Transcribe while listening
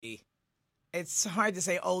It's hard to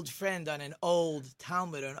say old friend on an old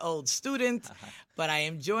Talmud or an old student, but I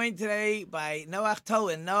am joined today by Noach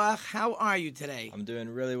Tolan. Noach, how are you today? I'm doing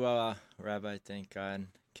really well, Rabbi. Thank God.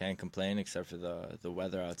 Can't complain except for the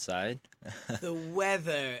weather outside. The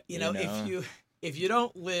weather, You know, if you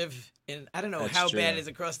don't live in, I don't know That's how true. bad it is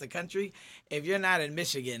across the country. If you're not in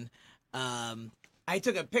Michigan, I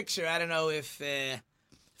took a picture. I don't know if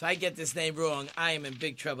I get this name wrong, I am in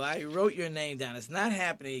big trouble. I wrote your name down. It's not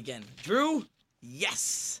happening again. Drew?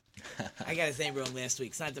 Yes. I got his name wrong last week.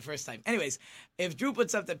 It's not the first time. Anyways, if Drew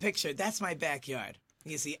puts up the picture, that's my backyard.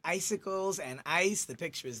 You see icicles and ice. The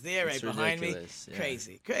picture is there It's right behind me. ridiculous,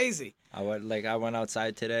 yeah. Crazy. I went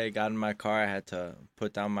outside today, got in my car. I had to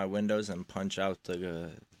put down my windows and punch out the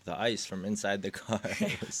ice from inside the car.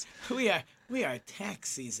 It was We are tax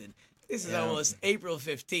season. This is Yeah. almost April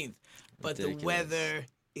 15th, but the Ridiculous. weather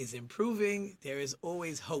is improving. There is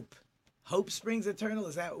always hope. Hope springs eternal.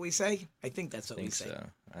 Is that what we say? I think that's I what we think say. so.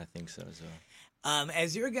 I think so as well.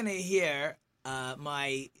 As you're going to hear,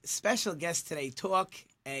 my special guest today talk.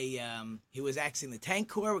 He was actually in the Tank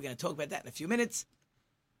Corps. We're going to talk about that in a few minutes.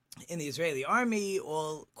 In the Israeli Army,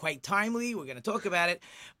 all quite timely. We're going to talk about it.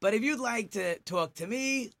 But if you'd like to talk to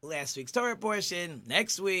me, last week's Torah portion,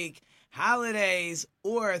 next week, holidays,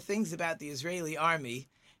 or things about the Israeli Army,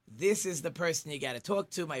 this is the person you got to talk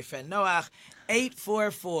to, my friend Noach.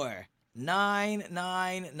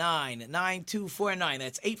 844-999-9249.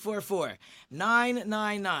 That's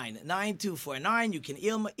 844-999-9249. You can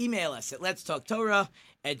email us at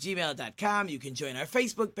letstalktorah@gmail.com. You can join our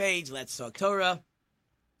Facebook page, Let's Talk Torah,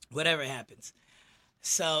 whatever happens.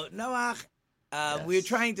 So, Noach, we were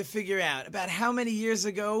trying to figure out about how many years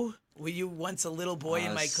ago were you once a little boy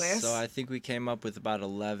in my class? So I think we came up with about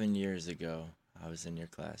 11 years ago. I was in your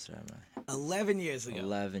class, Rabbi. 11 years ago.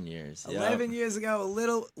 11 years. 11 years ago, a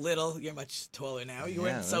little. You're much taller now. You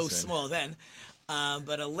weren't so listen. small then.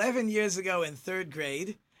 But 11 years ago in third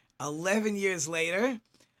grade, 11 years later,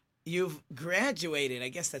 you've graduated. I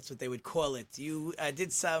guess that's what they would call it. You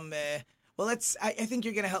did some. I think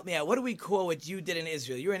you're going to help me out. What do we call what you did in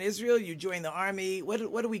Israel? You were in Israel. You joined the army. What do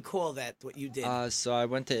we call that? What you did? So I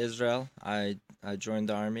went to Israel. I joined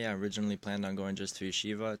the army. I originally planned on going just to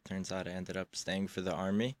yeshiva. It turns out I ended up staying for the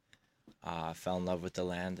army. Fell in love with the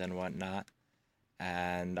land and whatnot.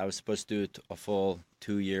 And I was supposed to do a full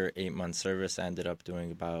 2-year, 8-month service. I ended up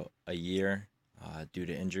doing about a year due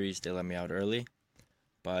to injuries. They let me out early.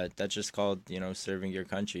 But that's just called, serving your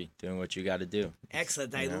country, doing what you got to do.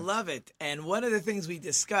 Excellent. I love it. And one of the things we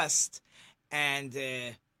discussed, and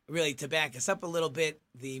really to back us up a little bit,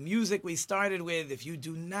 the music we started with, if you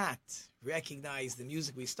do not recognize the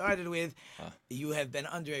music we started with, you have been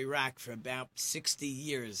under a rock for about 60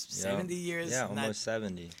 years, 70 years. Yeah, almost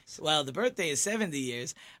 70. Well, the birthday is 70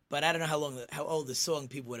 years, but I don't know how old the song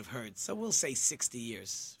people would have heard. So we'll say 60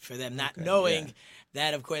 years for them, not knowing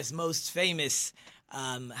that, of course, most famous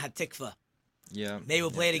Hatikva. Yeah. They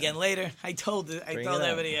will play it again later. I told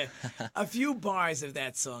everybody up. a few bars of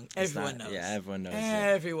that song. Everyone knows. Yeah, everyone knows.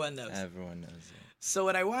 Everyone knows. Everyone knows it. So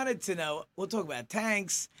what I wanted to know, we'll talk about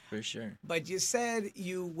tanks. For sure. But you said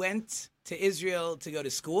you went to Israel to go to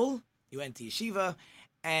school. You went to yeshiva,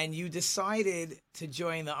 and you decided to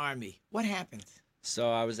join the army. What happened? So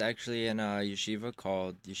I was actually in a yeshiva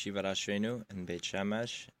called Yeshivat Ashrenu in Beit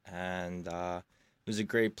Shemesh, and it was a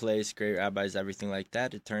great place, great rabbis, everything like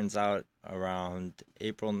that. It turns out around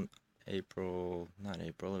it was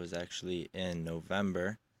actually in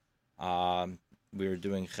November. We were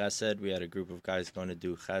doing chesed. We had a group of guys going to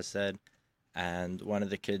do chesed, and one of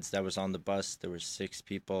the kids that was on the bus, there were 6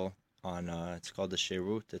 people on, it's called a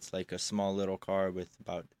Sherut. It's like a small little car with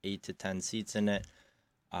about 8 to 10 seats in it.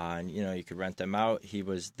 And, you could rent them out. He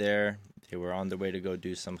was there. They were on the way to go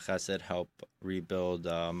do some chesed, help rebuild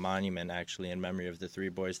a monument, actually, in memory of the 3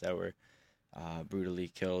 boys that were brutally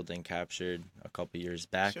killed and captured a couple years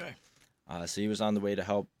back. Sure. So he was on the way to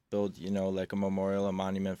help build, like a memorial, a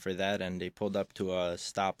monument for that. And they pulled up to a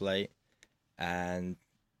stoplight, and,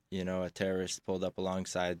 a terrorist pulled up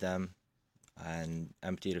alongside them and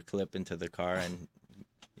emptied a clip into the car. And,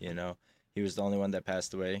 he was the only one that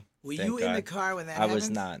passed away. Were Thank you in God. the car when that I happened? was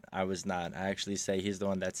not. I actually say he's the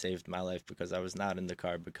one that saved my life because I was not in the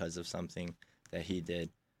car because of something that he did.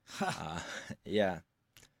 Yeah.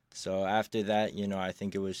 So after that, I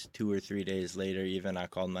think it was 2 or 3 days later even, I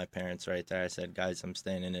called my parents right there. I said, guys, I'm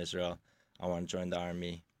staying in Israel. I want to join the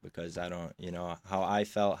army because I don't, how I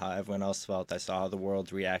felt, how everyone else felt. I saw how the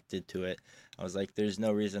world reacted to it. I was like, there's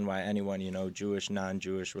no reason why anyone, Jewish,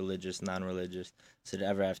 non-Jewish, religious, non-religious, should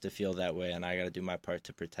ever have to feel that way. And I got to do my part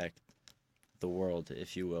to protect the world,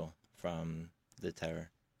 if you will, from the terror.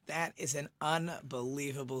 That is an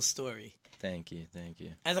unbelievable story. Thank you, thank you.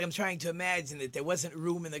 As like I'm trying to imagine that there wasn't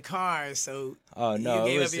room in the car, so Oh no, you it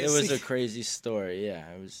gave was up your it was a seat. crazy story. Yeah,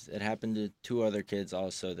 it happened to two other kids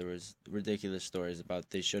also. There was ridiculous stories about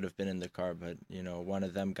they should have been in the car, but one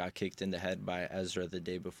of them got kicked in the head by Ezra the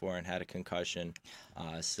day before and had a concussion.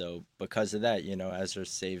 So because of that, Ezra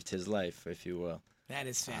saved his life, if you will. That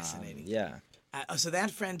is fascinating. Yeah, So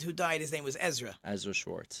that friend who died, his name was Ezra. Ezra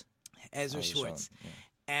Schwartz. Ezra I was Schwartz. shown, yeah.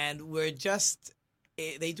 And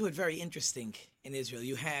they do it very interesting in Israel.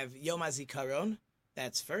 You have Yom HaZikaron,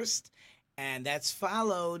 that's first, and that's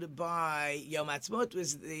followed by Yom HaTzmaut,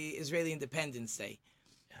 was the Israeli Independence Day.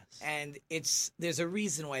 Yes. And there's a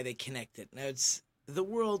reason why they connect it. Now, it's the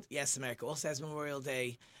world, yes, America also has Memorial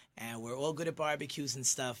Day, and we're all good at barbecues and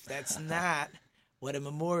stuff. That's not what a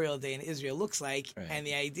Memorial Day in Israel looks like. Right. And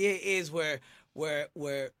the idea is we're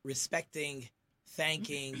respecting,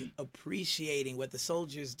 thanking, appreciating what the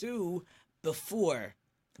soldiers do before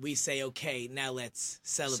we say, okay, now let's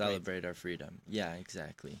Celebrate our freedom. Yeah,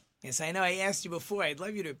 exactly. Yes, I know I asked you before. I'd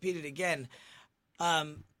love you to repeat it again.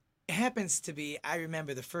 It happens to be, I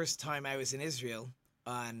remember the first time I was in Israel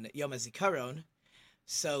on Yom HaZikaron,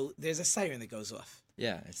 so there's a siren that goes off.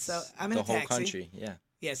 Yeah, it's So I'm in the a whole taxi. country. Yeah.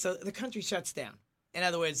 Yeah, so the country shuts down. In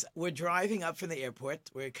other words, we're driving up from the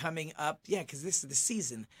airport. We're coming up, because this is the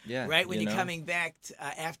season, Yeah, right? When you're coming back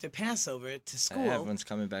after Passover to school. Everyone's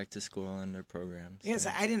coming back to school and their programs. Yes,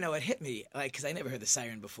 yeah. I didn't know it hit me, because I never heard the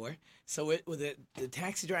siren before. So with the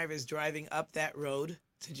taxi driver is driving up that road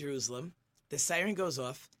to Jerusalem. The siren goes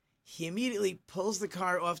off. He immediately pulls the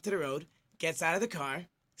car off to the road, gets out of the car,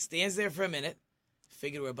 stands there for a minute.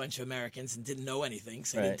 Figured we're a bunch of Americans and didn't know anything,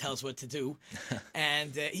 so he didn't tell us what to do.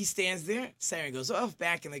 And he stands there, siren goes off,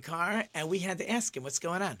 back in the car, and we had to ask him what's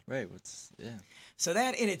going on. Right. So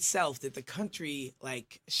that in itself, that the country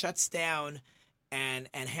shuts down and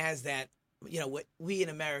has that, what we in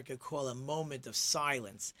America call a moment of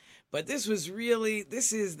silence. But this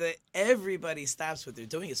is everybody stops what they're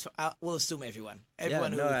doing. We'll assume everyone who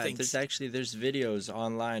thinks. There's videos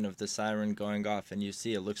online of the siren going off, and you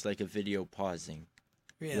see it looks like a video pausing.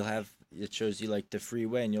 Really? It shows you like the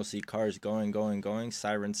freeway, and you'll see cars going.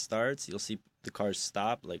 Siren starts. You'll see the cars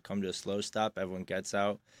stop, come to a slow stop. Everyone gets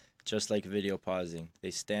out, just like video pausing.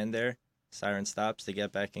 They stand there. Siren stops. They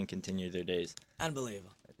get back and continue their days.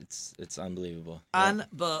 Unbelievable. It's unbelievable.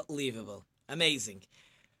 Unbelievable. Amazing.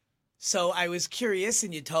 So I was curious,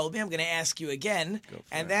 and you told me, I'm going to ask you again,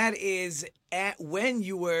 that is when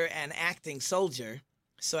you were an acting soldier.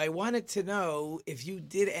 So I wanted to know if you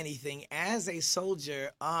did anything as a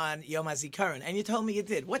soldier on Yom HaZikaron, and you told me you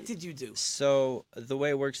did. What did you do? So the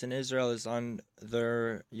way it works in Israel is on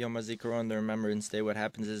their Yom HaZikaron, their Remembrance Day, what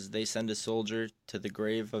happens is they send a soldier to the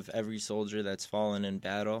grave of every soldier that's fallen in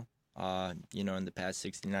battle, in the past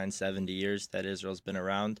 69, 70 years that Israel's been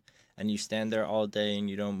around. And you stand there all day and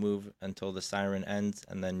you don't move until the siren ends,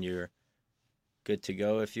 and then you're good to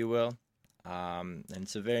go, if you will. And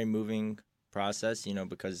it's a very moving process,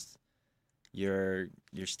 because you're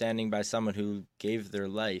standing by someone who gave their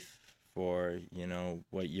life for,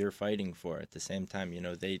 what you're fighting for at the same time.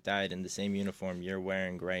 They died in the same uniform you're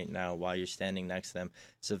wearing right now while you're standing next to them.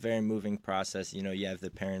 It's a very moving process. You have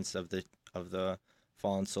the parents of the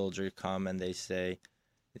fallen soldier come, and they say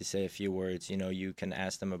a few words. You can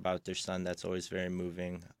ask them about their son. That's always very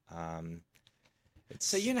moving.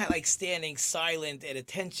 So you're not standing silent at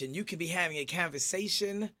attention. You could be having a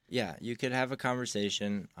conversation. Yeah, you could have a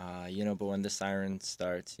conversation, but when the siren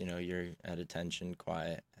starts, you're at attention,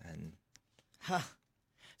 quiet, and...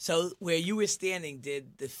 So where you were standing,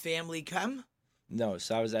 did the family come? No,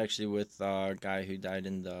 so I was actually with a guy who died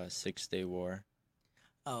in the Six-Day War.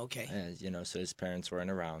 Oh, okay. So his parents weren't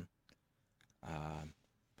around.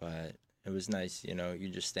 But it was nice, you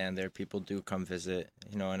just stand there. People do come visit,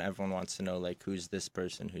 and everyone wants to know, who's this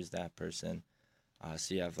person, who's that person.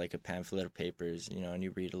 So you have, a pamphlet of papers, and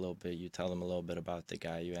you read a little bit. You tell them a little bit about the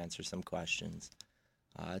guy. You answer some questions.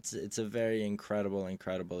 It's a very incredible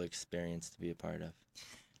experience to be a part of.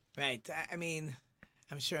 Right. I mean,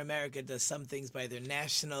 I'm sure America does some things by their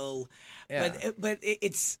national... Yeah. But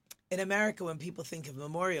it's... In America, when people think of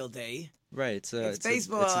Memorial Day... Right, it's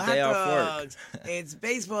baseball, it's a day hot off dogs, work. It's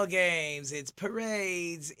baseball games, it's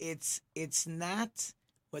parades. It's not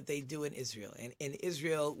what they do in Israel. And in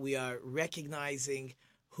Israel, we are recognizing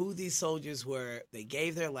who these soldiers were. They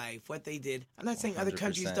gave their life, what they did. I'm not saying other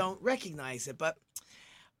countries 100%. don't recognize it, but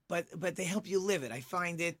they help you live it. I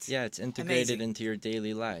find it it's integrated amazing. into your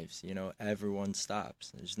daily lives. Everyone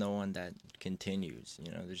stops. There's no one that continues.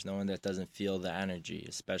 There's no one that doesn't feel the energy,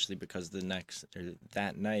 especially because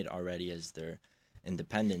that night already is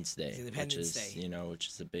Independence Day, It's Independence which is Day. which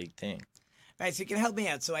is a big thing. Right, so you can help me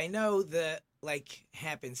out. So I know like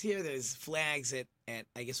happens here. There's flags at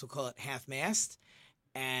I guess we'll call it half mast,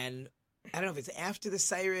 and I don't know if it's after the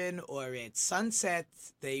siren or at sunset.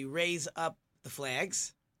 They raise up the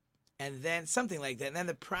flags, and then something like that. And then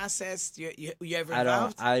the process. You ever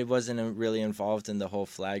involved? I wasn't really involved in the whole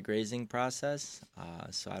flag raising process,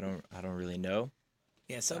 so I don't really know.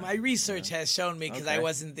 Yeah, so my research has shown me because I Okay.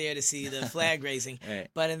 wasn't there to see the flag raising. Right.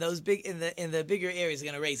 But in those in the bigger areas,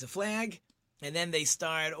 they're going to raise a flag, and then they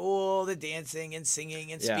start all the dancing and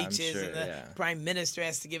singing and Yeah, I'm speeches, sure, and the yeah. prime minister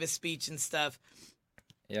has to give a speech and stuff.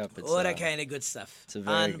 Yep, it's All that kind of good stuff. it's a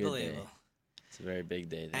very good day. Unbelievable. It's a very big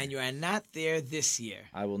day there. And you are not there this year.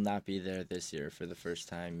 I will not be there this year for the first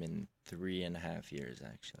time in 3.5 years,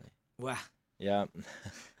 actually. Wow. Yep.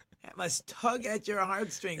 That must tug at your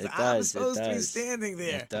heartstrings. It I'm does, it supposed to be does. standing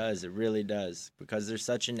there. It does. It really does. Because there's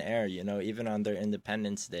such an air, even on their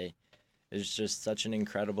Independence Day, there's just such an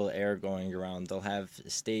incredible air going around. They'll have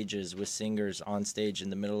stages with singers on stage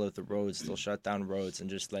in the middle of the roads. They'll shut down roads and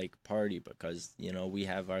just like party because, we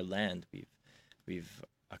have our land. We've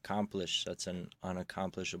accomplished such an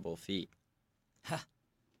unaccomplishable feat.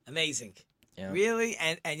 Amazing. Yeah. Really?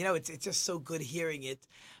 And it's just so good hearing it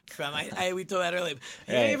from, we talked about earlier,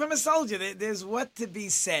 hearing Right. it from a soldier. There's what to be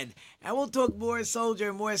said. And we'll talk more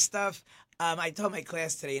soldier, more stuff. I told my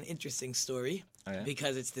class today an interesting story Oh, yeah?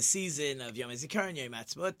 because it's the season of Yom HaZikaron, Yom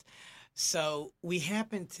HaAtzmaut. So we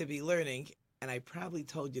happen to be learning, and I probably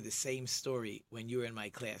told you the same story when you were in my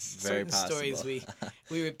class. Very Certain stories possible.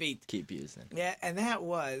 we repeat. Keep using. Yeah, and that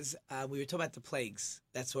was we were talking about the plagues.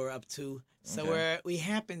 That's what we're up to. So Okay. we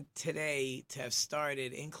happened today to have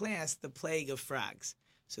started in class the plague of frogs.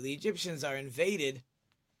 So the Egyptians are invaded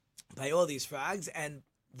by all these frogs, and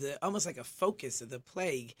the almost like a focus of the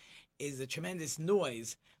plague is the tremendous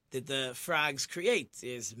noise that the frogs create.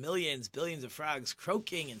 There's millions, billions of frogs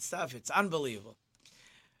croaking and stuff. It's unbelievable.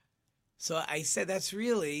 So I said that's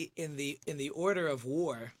really in the order of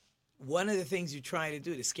war. One of the things you try to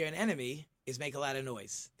do to scare an enemy is make a lot of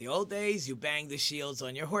noise. The old days, you banged the shields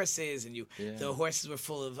on your horses, and the horses were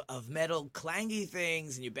full of metal clangy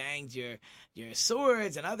things, and you banged your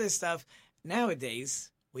swords and other stuff.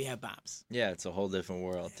 Nowadays, we have bombs. Yeah, it's a whole different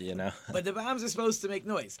world, But the bombs are supposed to make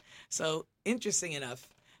noise. So, interesting enough,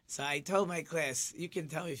 so I told my class, you can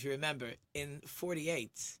tell me if you remember, in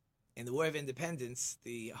 48, in the War of Independence,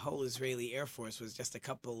 the whole Israeli Air Force was just a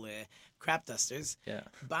couple crap dusters. Yeah.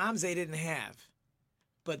 Bombs they didn't have.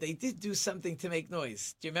 But they did do something to make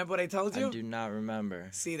noise. Do you remember what I told you? I do not remember.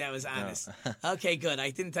 See, that was honest. No. Okay, good.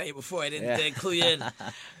 I didn't tell you before. I didn't Yeah. clue you in.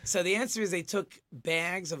 So the answer is they took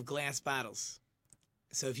bags of glass bottles.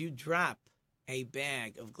 So if you drop a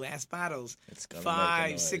bag of glass bottles It's gonna 5,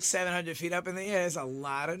 make a 6, noise. 700 feet up in the air, there's a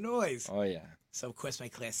lot of noise. Oh yeah. So of course my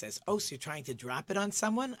class says, "Oh, so you're trying to drop it on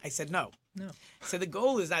someone?" I said, "No." No. So the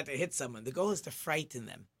goal is not to hit someone. The goal is to frighten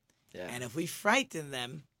them. Yeah. And if we frighten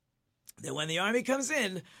them, then when the army comes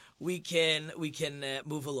in, we can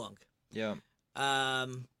move along. Yeah.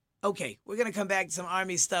 Okay, we're gonna come back to some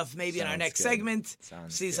army stuff maybe in our Sounds next good. segment.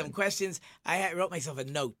 Sounds See some good. questions. Wrote myself a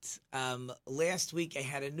note. Last week I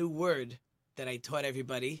had a new word that I taught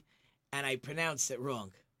everybody, and I pronounced it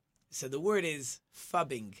wrong. So the word is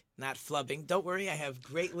fubbing, not flubbing. Don't worry, I have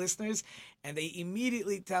great listeners, and they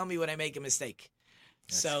immediately tell me when I make a mistake.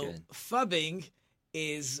 That's So good. fubbing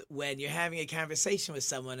is when you're having a conversation with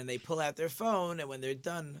someone and they pull out their phone, and when they're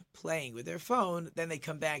done playing with their phone, then they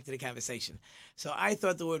come back to the conversation. So I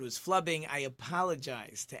thought the word was flubbing. I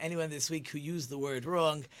apologize to anyone this week who used the word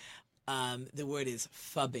wrong. The word is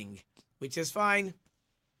fubbing, which is fine,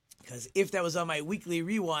 because if that was on my weekly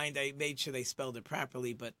rewind, I made sure they spelled it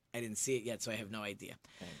properly, but I didn't see it yet, so I have no idea.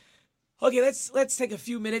 Okay, let's take a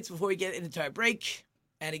few minutes before we get into our break.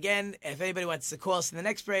 And again, if anybody wants to call us in the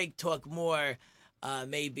next break, talk more,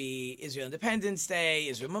 maybe Israel Independence Day,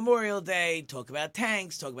 Israel Memorial Day, talk about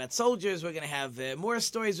tanks, talk about soldiers. We're going to have more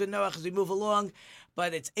stories with Noach as we move along.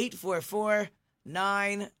 But it's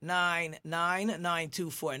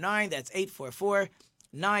 844-999-9249. That's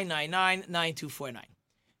 844-999-9249.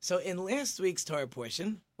 So in last week's Torah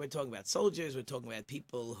portion, we're talking about soldiers. We're talking about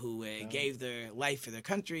people who gave their life for their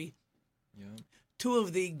country. Yeah. Two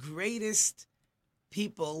of the greatest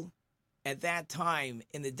people at that time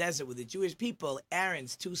in the desert with the Jewish people,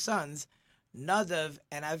 Aaron's two sons, Nadav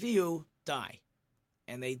and Avihu, die.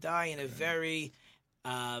 And they die in a very,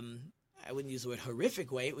 I wouldn't use the word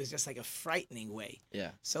horrific way. It was just like a frightening way.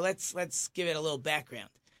 Yeah. So let's give it a little background.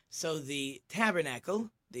 So the tabernacle,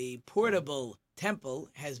 the portable temple,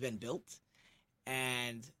 has been built,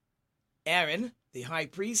 and Aaron, the high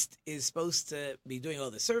priest, is supposed to be doing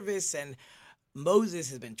all the service, and Moses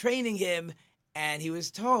has been training him, and he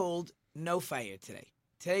was told, no fire today.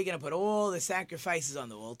 Today you're going to put all the sacrifices on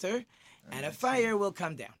the altar, and a fire will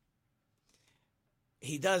come down.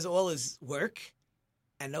 He does all his work,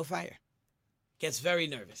 and no fire. Gets very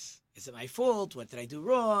nervous. Is it my fault? What did I do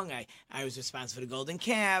wrong? I was responsible for the golden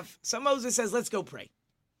calf. So Moses says, let's go pray.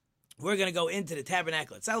 We're going to go into the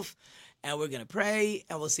tabernacle itself, and we're going to pray,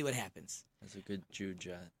 and we'll see what happens. As a good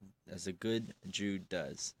Jew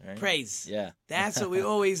does, right? Praise. Yeah. That's what we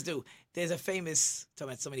always do. There's a famous, talking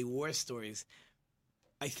about so many war stories,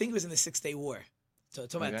 I think it was in the 6-Day War,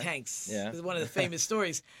 talking about tanks. Yeah. This is one of the famous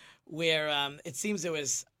stories where it seems there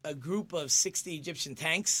was a group of 60 Egyptian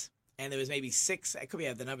tanks, and there was maybe 6, I could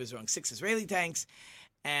have the numbers wrong, 6 Israeli tanks,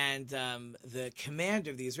 and the commander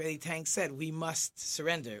of the Israeli tanks said, we must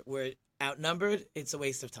surrender. We're outnumbered. It's a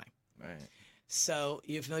waste of time. Right. So,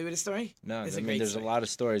 you familiar with the story? No, there's a lot of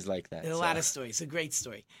stories like that. There's a lot of stories. It's a great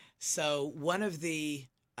story. So, one of the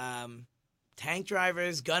tank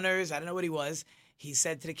drivers, gunners, I don't know what he was, he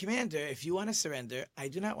said to the commander, if you want to surrender, I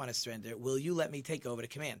do not want to surrender. Will you let me take over the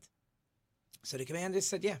command? So the commander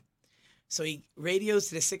said, yeah. So he radios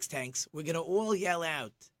to the 6 tanks. We're going to all yell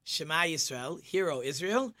out, Shema Yisrael, Hero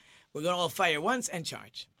Israel. We're going to all fire once and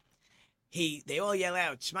charge. They all yell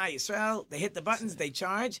out, Shema Yisrael. They hit the buttons, they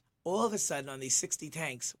charge. All of a sudden, on these 60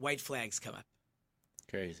 tanks, white flags come up.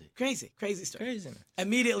 Crazy story. Craziness.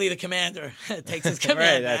 Immediately, the commander takes his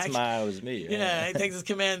command back. Right, that was me. Right? Yeah, he takes his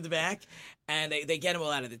command back, and they get him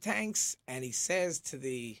all out of the tanks, and he says to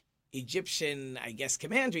the Egyptian, I guess,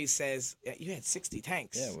 commander, he says, you had 60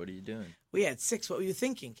 tanks. Yeah, what are you doing? We had 6. What were you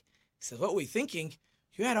thinking? He says, what were we thinking?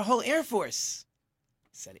 You had a whole Air Force.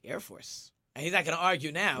 He said, Air Force? And he's not going to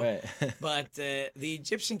argue now. Right. But the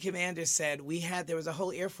Egyptian commander said, there was a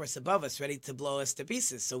whole Air Force above us ready to blow us to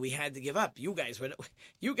pieces, so we had to give up. You guys were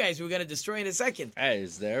going to destroy in a second. Hey,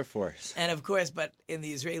 it's the Air Force. And of course, but in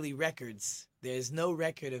the Israeli records, there's no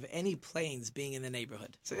record of any planes being in the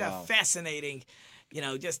neighborhood. So wow. Fascinating,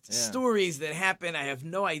 stories that happen. I have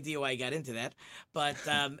no idea why I got into that. But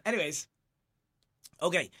anyways,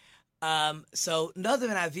 okay. So Nadav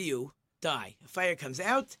and Avihu die. A fire comes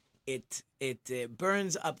out. It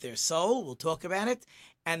burns up their soul. We'll talk about it.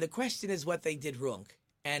 And the question is what they did wrong.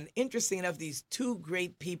 And interesting enough, these 2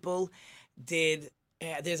 great people there's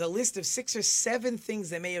a list of 6 or 7 things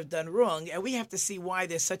they may have done wrong, and we have to see why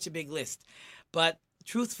there's such a big list. But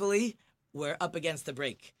truthfully, we're up against the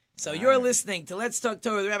break. So you're listening to Let's Talk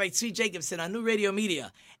Torah with Rabbi Tzvi Jacobson on New Radio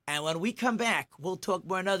Media. And when we come back, we'll talk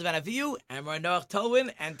more Nadav and Avihu and more Noach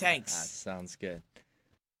Tolwin and tanks. That sounds good.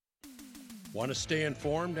 Want to stay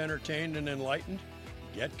informed, entertained, and enlightened?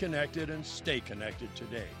 Get connected and stay connected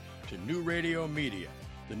today to New Radio Media.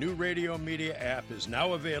 The New Radio Media app is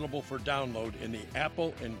now available for download in the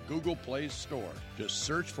Apple and Google Play Store. Just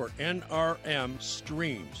search for NRM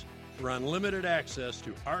Streams for unlimited access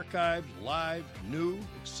to archived, live, new,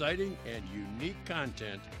 exciting, and unique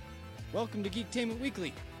content. Welcome to Geektainment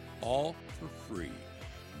Weekly. All for free.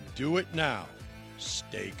 Do it now.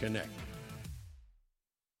 Stay connected.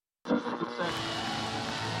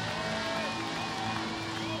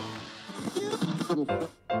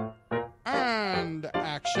 And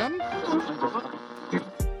action.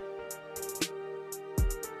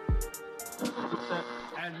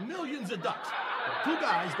 And millions of ducks. The 2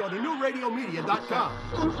 guys go to newradiomedia.com.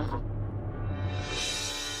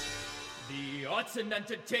 The Arts and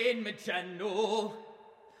Entertainment Channel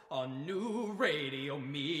on New Radio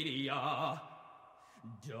Media.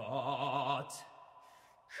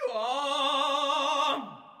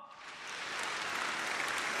 .com.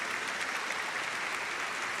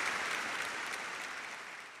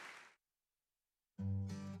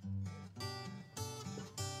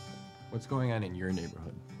 What's going on in your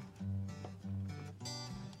neighborhood?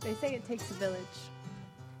 They say it takes a village.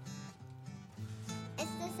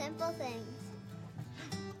 It's the simple things.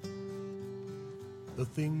 The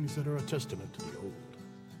things that are a testament to the old.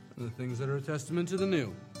 The things that are a testament to the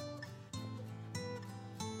new.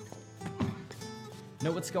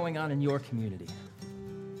 Know what's going on in your community.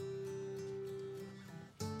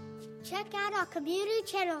 Check out our community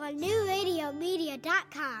channel on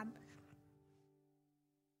newradiomedia.com.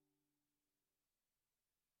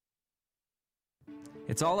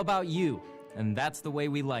 It's all about you, and that's the way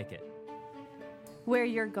we like it. Where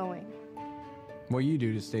you're going. What you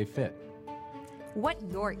do to stay fit. What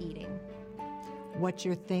you're eating. What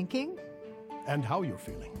you're thinking. And how you're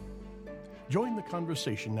feeling. Join the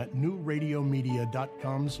conversation at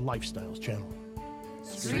newradiomedia.com's Lifestyles channel.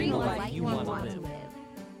 Stream the life you want to live.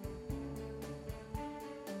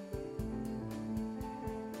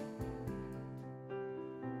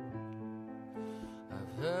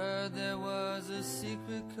 I've heard there was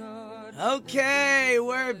Okay,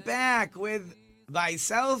 we're back with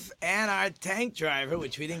myself and our tank driver,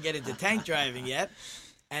 which we didn't get into tank driving yet.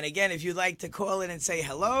 And again, if you'd like to call in and say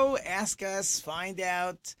hello, ask us, find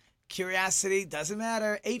out, curiosity, doesn't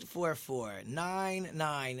matter,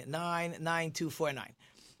 844-999-9249.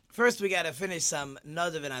 First, we got to finish some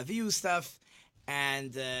Nadav and Avihu stuff,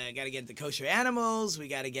 and got to get into kosher animals. We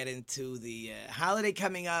got to get into the holiday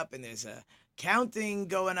coming up, and there's a counting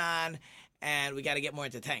going on, and we got to get more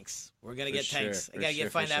into tanks. We're going to get tanks. I got to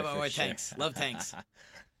find out more tanks. Love tanks.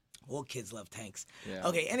 All kids love tanks. Yeah.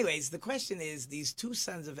 Okay, anyways, the question is, these two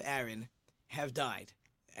sons of Aaron have died.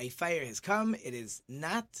 A fire has come. It has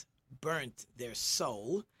not burnt their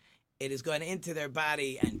soul. It has gone into their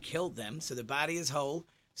body and killed them. So their body is whole.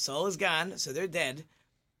 Soul is gone. So they're dead.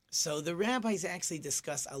 So the rabbis actually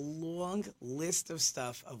discuss a long list of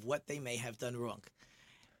stuff of what they may have done wrong.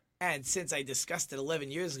 And since I discussed it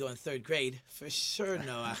 11 years ago in third grade, for sure,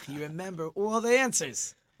 Noah, you remember all the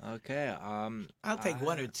answers. Okay. I'll take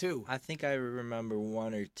one or two. I think I remember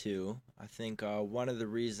one or two. I think one of the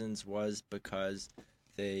reasons was because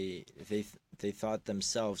they thought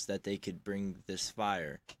themselves that they could bring this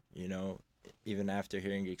fire. You know, even after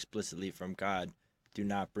hearing explicitly from God, do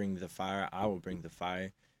not bring the fire, I will bring the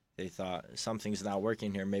fire. They thought something's not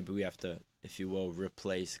working here. Maybe we have to, if you will,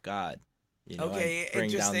 replace God. You know, okay, bring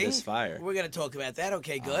interesting. down this fire. We're going to talk about that.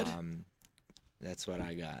 Okay, good. That's what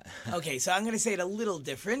I got. Okay, so I'm going to say it a little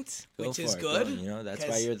different, which is good. You know, that's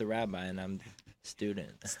why you're the rabbi and I'm the student.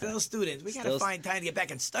 Still student. We got to find time to get back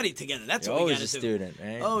and study together. That's you're what we got to do. do. Always a student,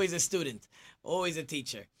 right? Always a student. Always a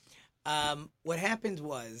teacher. What happened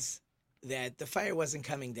was that the fire wasn't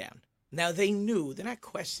coming down. Now, they knew, they're not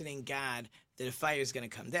questioning God that a fire is going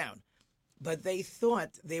to come down. But they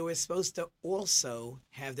thought they were supposed to also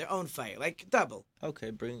have their own fire, like double.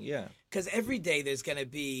 Okay, yeah. Because every day there's going to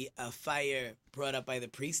be a fire brought up by the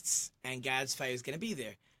priests, and God's fire is going to be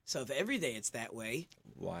there. So if every day it's that way...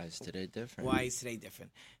 Why is today different? Why is today different?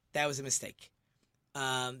 That was a mistake.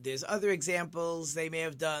 There's other examples they may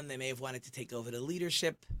have done. They may have wanted to take over the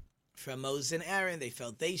leadership from Moses and Aaron. They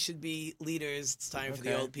felt they should be leaders. It's time for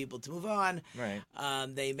the old people to move on. Right.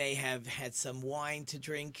 They may have had some wine to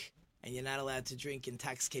drink, and you're not allowed to drink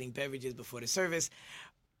intoxicating beverages before the service.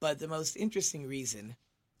 But the most interesting reason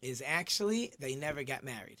is actually they never got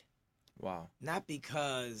married. Wow. Not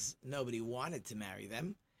because nobody wanted to marry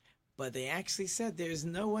them, but they actually said there's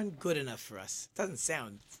no one good enough for us. It doesn't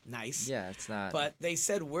sound nice. Yeah, it's not. But they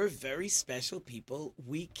said we're very special people.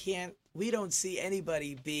 We don't see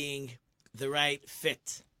anybody being the right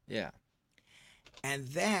fit. Yeah. And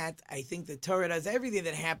that, I think the Torah does everything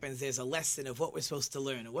that happens. There's a lesson of what we're supposed to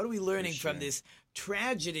learn. And what are we learning from this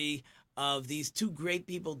tragedy of these two great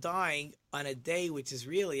people dying on a day which is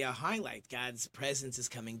really a highlight? God's presence is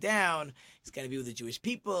coming down. He's going to be with the Jewish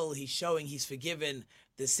people. He's showing he's forgiven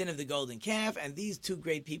the sin of the golden calf. And these two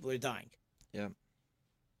great people are dying. Yeah.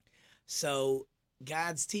 So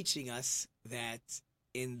God's teaching us that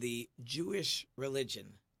in the Jewish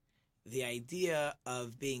religion, the idea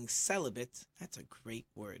of being celibate, that's a great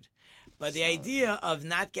word, but the idea of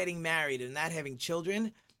not getting married and not having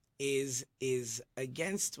children is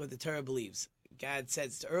against what the Torah believes. God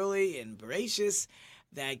says early in Bereshis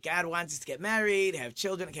that God wants us to get married, have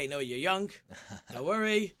children. Okay, no, you're young. Don't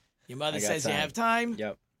worry. Your mother says you have time.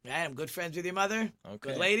 Yep. Right, I'm good friends with your mother. Okay.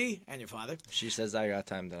 Good lady. And your father. If she says I got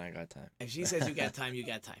time, then I got time. If she says you got time, you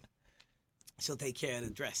got time. She'll take care of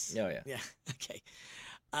the dress. Oh, yeah. Yeah, okay.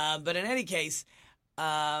 But in any case,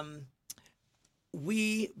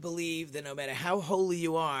 we believe that no matter how holy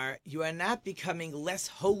you are not becoming less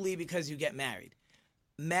holy because you get married.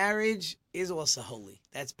 Marriage is also holy.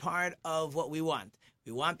 That's part of what we want.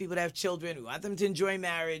 We want people to have children. We want them to enjoy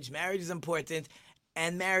marriage. Marriage is important.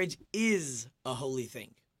 And marriage is a holy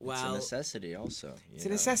thing. It's a necessity also. It's a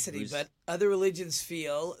necessity, but other religions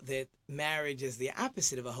feel that marriage is the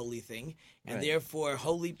opposite of a holy thing, and therefore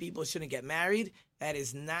holy people shouldn't get married. That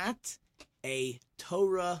is not a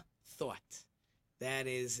Torah thought. That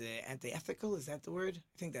is anti-ethical. Is that the word?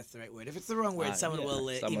 I think that's the right word. If it's the wrong word, someone will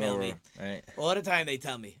email me. Right. All the time they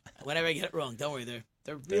tell me. Whenever I get it wrong, don't worry,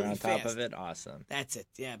 they're really on fast. top of it. Awesome. That's it.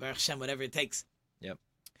 Yeah, Baruch Hashem, whatever it takes. Yep.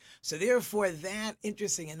 So therefore, that,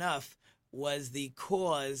 interesting enough, was the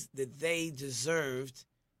cause that they deserved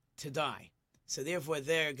to die. So therefore,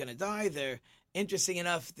 they're going to die. They're, interesting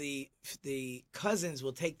enough, the cousins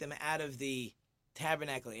will take them out of the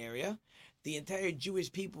tabernacle area. The entire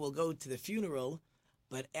Jewish people will go to the funeral,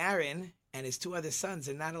 but Aaron and his two other sons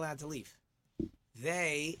are not allowed to leave.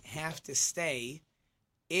 They have to stay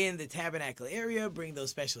in the tabernacle area, bring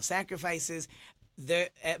those special sacrifices.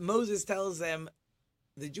 Moses tells them,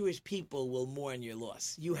 the Jewish people will mourn your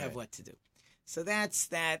loss. You have Right. what to do. So that's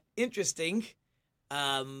that interesting,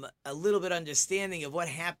 a little bit understanding of what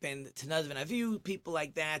happened to Nadav and Avihu, people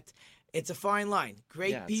like that. It's a fine line.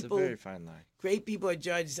 Great Yeah, people. it's a very fine line. Great people are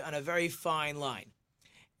judged on a very fine line.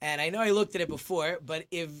 And I know I looked at it before, but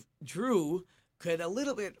if Drew could a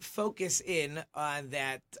little bit focus in on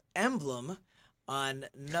that emblem on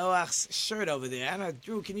Noach's shirt over there. I don't know,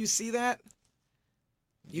 Drew, can you see that?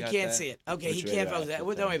 You got can't that? see it. Okay, Which he way can't do I focus that. flip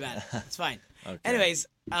Well, don't worry that? about it. It's fine. Okay. Anyways,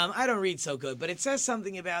 I don't read so good, but it says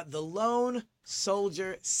something about the Lone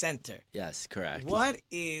Soldier Center. Yes, correct. What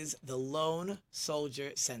is the Lone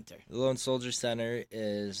Soldier Center? The Lone Soldier Center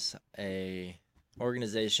is a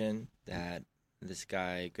organization that this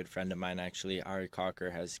guy, a good friend of mine actually, Ari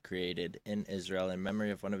Cocker, has created in Israel in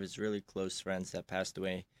memory of one of his really close friends that passed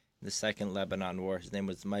away in the Second Lebanon War. His name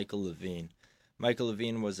was Michael Levine. Michael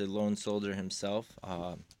Levine was a lone soldier himself.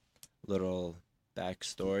 Little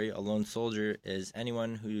backstory. A lone soldier is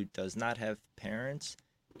anyone who does not have parents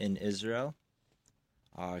in Israel.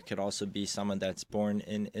 It could also be someone that's born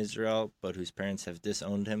in Israel, but whose parents have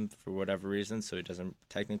disowned him for whatever reason, so he doesn't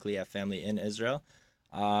technically have family in Israel.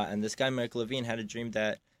 And this guy, Michael Levine, had a dream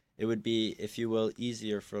that it would be, if you will,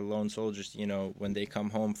 easier for lone soldiers. You know, when they come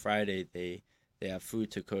home Friday, they have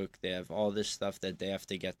food to cook. They have all this stuff that they have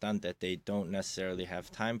to get done that they don't necessarily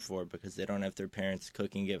have time for because they don't have their parents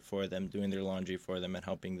cooking it for them, doing their laundry for them, and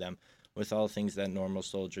helping them with all things that normal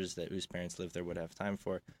soldiers whose parents live there would have time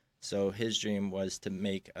for. So his dream was to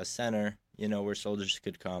make a center, you know, where soldiers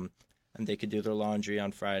could come and they could do their laundry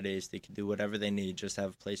on Fridays. They could do whatever they need, just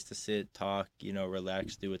have a place to sit, talk, you know,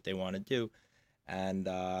 relax, do what they want to do. And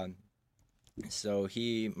so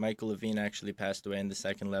Michael Levine actually passed away in the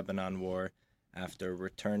Second Lebanon War after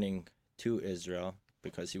returning to Israel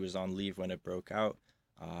because he was on leave when it broke out.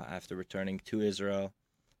 After returning to Israel,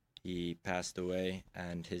 he passed away,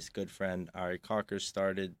 and his good friend Ari Cocker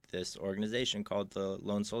started this organization called the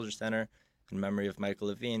Lone Soldier Center in memory of Michael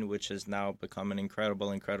Levine, which has now become an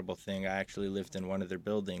incredible, incredible thing. I actually lived in one of their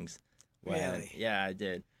buildings. Really? Yeah, I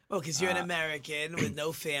did. Oh, because you're an American with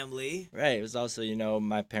no family. Right. It was also, you know,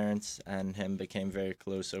 my parents and him became very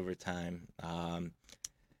close over time.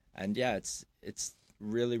 And yeah, it's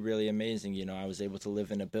really, really amazing. You know, I was able to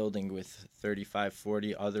live in a building with 35,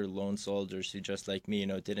 40 other lone soldiers who, just like me, you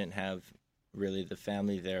know, didn't have really the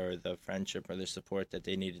family there or the friendship or the support that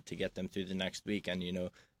they needed to get them through the next week. And, you know,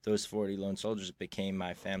 those 40 lone soldiers became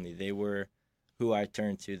my family. They were who I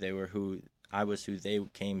turned to. They were who I was, who they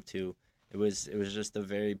came to. It was just a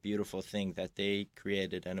very beautiful thing that they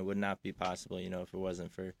created, and it would not be possible, you know, if it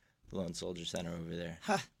wasn't for the Lone Soldier Center over there.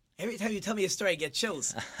 Huh. Every time you tell me a story, I get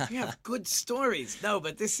chills. You have good stories. No,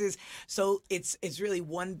 but this is, so it's really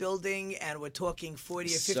one building, and we're talking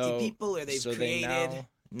 40 or 50 people, or they've created?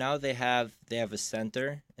 Now they have a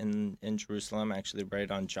center in Jerusalem, actually right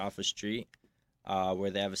on Jaffa Street,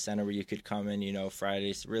 where they have a center where you could come in, you know,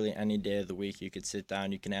 Fridays, really any day of the week. You could sit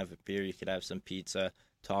down, you can have a beer, you could have some pizza,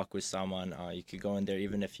 talk with someone. You could go in there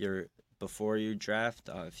even if you're before you draft.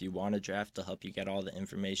 If you want to draft, they'll help you get all the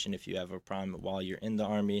information. If you have a problem while you're in the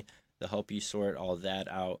Army, they'll help you sort all that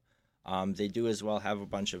out. They do as well have a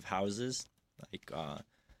bunch of houses, like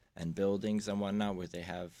and buildings and whatnot, where they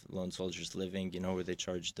have lone soldiers living, you know, where they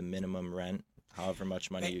charge the minimum rent, however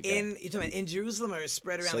much money you get. You're talking about in Jerusalem or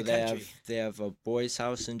spread around the they country? They have a boys'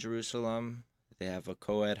 house in Jerusalem. They have a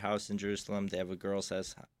co-ed house in Jerusalem. They have a girls'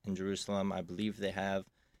 house in Jerusalem. I believe they have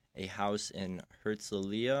a house in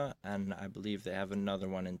Herzliya, and I believe they have another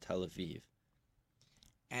one in Tel Aviv.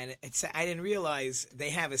 And I didn't realize they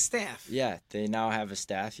have a staff. Yeah, they now have a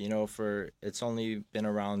staff. You know, it's only been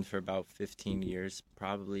around for about 15 years,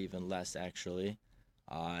 probably even less, actually.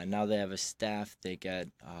 Now they have a staff. They get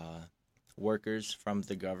workers from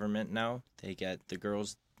the government now. They get the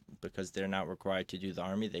girls, because they're not required to do the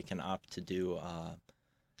Army, they can opt to do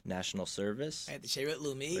national service. At the Shirut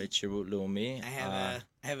Lumi. Right, Shirut Lumi. I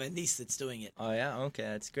have a niece that's doing it. Oh, yeah? Okay,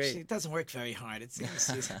 that's great. She doesn't work very hard. It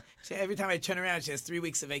seems every time I turn around, she has 3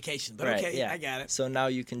 weeks of vacation. But right, okay, yeah. I got it. So now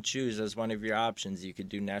you can choose as one of your options. You could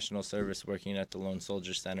do national service working at the Lone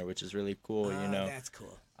Soldier Center, which is really cool, you know. That's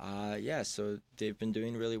cool. Yeah, so they've been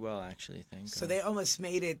doing really well, actually, thank God. So they almost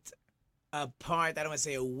made it a part, I don't want to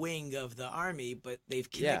say a wing of the Army, but they've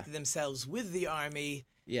connected themselves with the Army.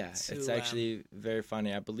 Yeah, it's actually very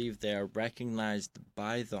funny. I believe they are recognized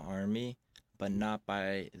by the Army, but not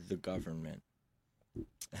by the government.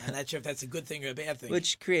 I'm not sure if that's a good thing or a bad thing.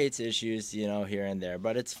 Which creates issues, you know, here and there,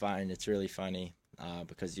 but it's fine. It's really funny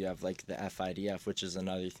because you have like the FIDF, which is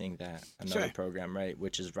another thing another program, right,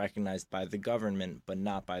 which is recognized by the government, but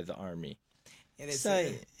not by the Army. And it's So,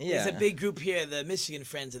 there's a yeah. big group here, the Michigan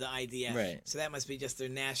Friends of the IDF. Right. So that must be just their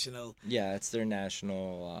national. Yeah, it's their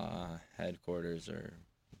national headquarters or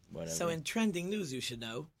whatever. So in trending news, you should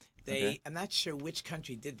know, Okay. I'm not sure which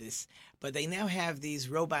country did this, but they now have these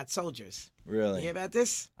robot soldiers. Really? You hear about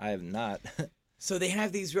this? I have not. So they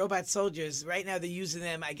have these robot soldiers. Right now they're using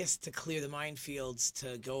them, I guess, to clear the minefields,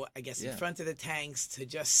 to go, I guess, in Yeah. front of the tanks, to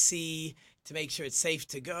just see, to make sure it's safe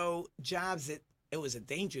to go. Jobs that, it was a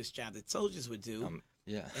dangerous job that soldiers would do.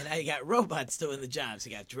 Yeah. And now you got robots doing the jobs.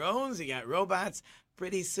 You got drones, you got robots.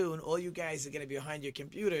 Pretty soon, all you guys are going to be behind your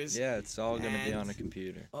computers. Yeah, it's all going to be And- on a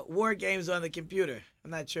computer. War games on the computer. I'm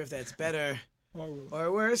not sure if that's better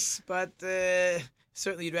or worse, but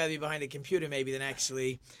certainly you'd rather be behind a computer maybe than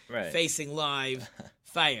actually Right. facing live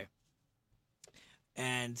fire.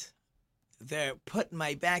 And they're putting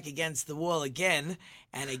my back against the wall again.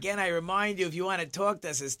 And again, I remind you, if you want to talk to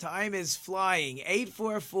us, as time is flying,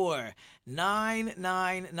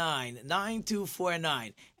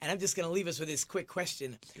 844-999-9249. And I'm just going to leave us with this quick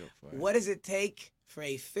question. What does it take for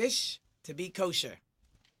a fish to be kosher?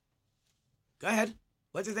 Go ahead.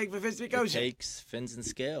 What's it take for fish to be kosher? It takes fins and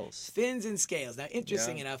scales. Fins and scales. Now,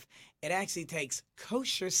 interesting Yeah. enough, it actually takes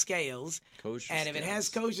kosher scales. Kosher And if it has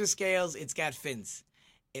kosher scales, it's got fins.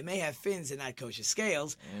 It may have fins and not kosher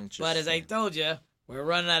scales. But as I told you, we're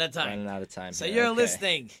running out of time. Running out of time. So here. you're Okay.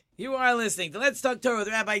 listening. You are listening to Let's Talk Torah with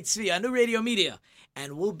Rabbi Tzvi on New Radio Media.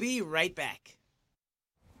 And we'll be right back.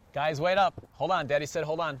 Guys, wait up. Hold on. Daddy said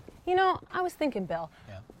hold on. You know, I was thinking, Bill,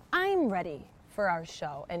 I'm ready for our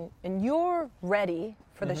show, and you're ready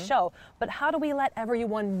for the show, but how do we let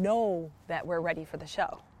everyone know that we're ready for the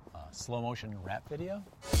show? Slow motion rap video?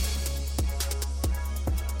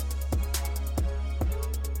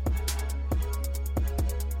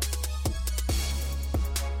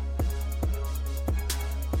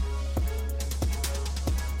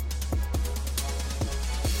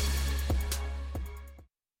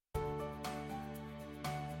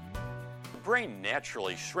 The brain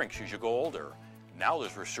naturally shrinks as you go older. Now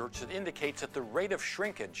there's research that indicates that the rate of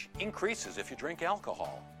shrinkage increases if you drink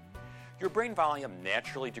alcohol. Your brain volume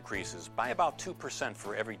naturally decreases by about 2%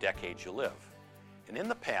 for every decade you live. And in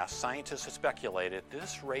the past, scientists have speculated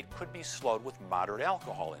this rate could be slowed with moderate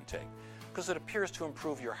alcohol intake because it appears to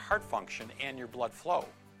improve your heart function and your blood flow.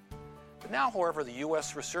 But now, however, the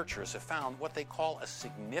U.S. researchers have found what they call a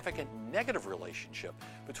significant negative relationship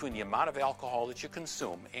between the amount of alcohol that you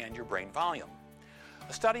consume and your brain volume.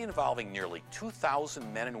 A study involving nearly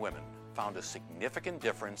 2,000 men and women found a significant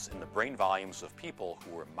difference in the brain volumes of people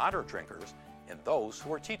who were moderate drinkers and those who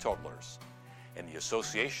were teetotalers. And the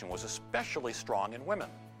association was especially strong in women.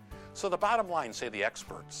 So the bottom line, say the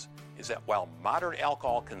experts, is that while moderate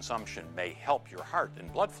alcohol consumption may help your heart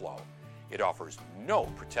and blood flow, it offers no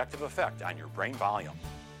protective effect on your brain volume.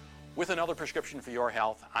 With another prescription for your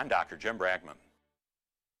health, I'm Dr. Jim Bragman.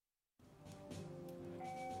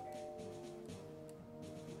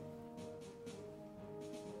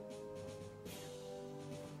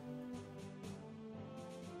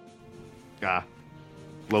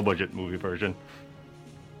 Low budget movie version.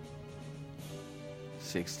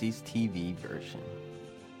 60s TV version.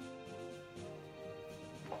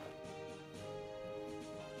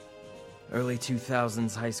 Early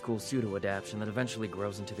 2000s high school pseudo-adaptation that eventually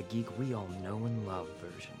grows into the geek we all know and love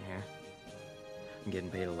version here. I'm getting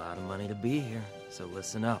paid a lot of money to be here, so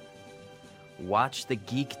listen up. Watch the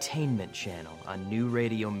Geektainment channel on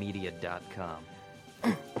newradiomedia.com.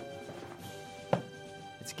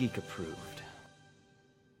 It's geek approved.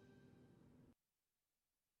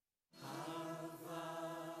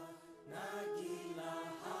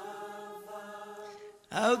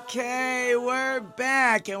 Okay, we're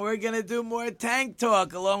back, and we're going to do more tank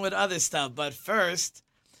talk along with other stuff. But first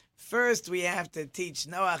we have to teach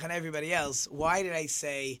Noach and everybody else, why did I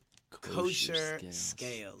say kosher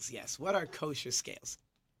scales? Yes, what are kosher scales?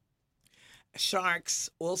 Sharks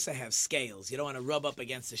also have scales. You don't want to rub up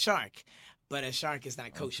against a shark, but a shark is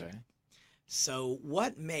not kosher. Okay. So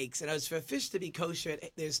what makes, and as for a fish to be kosher,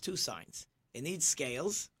 there's two signs. It needs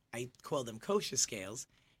scales. I call them kosher scales.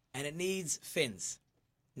 And it needs fins.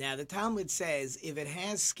 Now, the Talmud says if it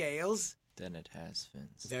has scales... Then it has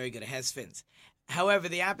fins. Very good, it has fins. However,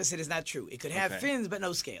 the opposite is not true. It could have Okay. fins, but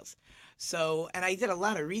no scales. So, and I did a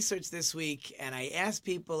lot of research this week, and I asked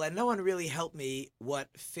people, and no one really helped me what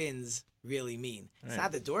fins really mean. It's Right.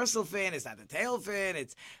 not the dorsal fin, it's not the tail fin,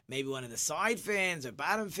 it's maybe one of the side fins or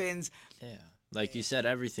bottom fins. Yeah. Like you said,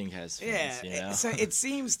 everything has fins, Yeah, you know? so it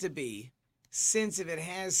seems to be, since if it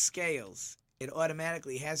has scales, it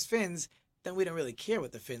automatically has fins, then we don't really care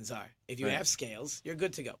what the fins are. If you Right. have scales, you're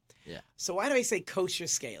good to go. Yeah. So why do I say kosher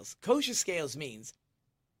scales? Kosher scales means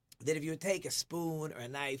that if you would take a spoon or a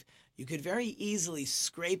knife, you could very easily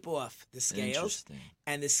scrape off the scales,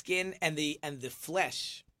 and the skin and the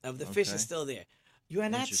flesh of the fish is still there. You are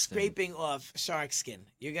not scraping off shark skin.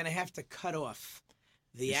 You're going to have to cut off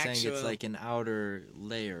the actual. Saying it's like an outer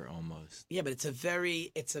layer almost. Yeah, but it's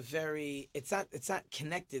not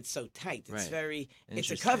connected so tight. It's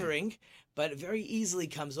it's a covering, but it very easily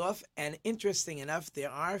comes off. And interesting enough, there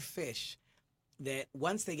are fish that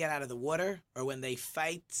once they get out of the water or when they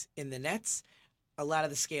fight in the nets, a lot of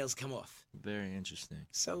the scales come off. Very interesting.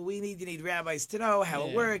 So you need rabbis to know how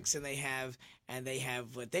it works, and they have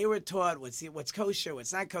what they were taught, what's kosher,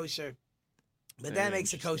 what's not kosher. But that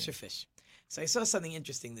makes a kosher fish. So I saw something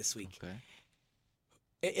interesting this week. Okay.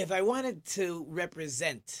 If I wanted to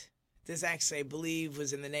represent, this actually I believe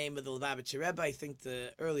was in the name of the Lubavitcher Rebbe, I think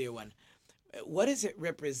the earlier one. What does it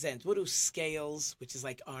represent? What do scales, which is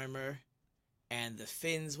like armor, and the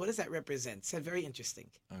fins, what does that represent? It's very interesting.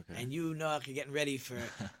 Okay. And you, Noach, you're getting ready for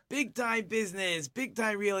big-time business,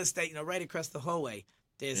 big-time real estate. Right across the hallway,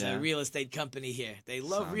 there's a real estate company here. They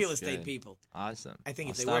love real estate people. Awesome. I think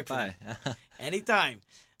I'll if they work for them. Anytime.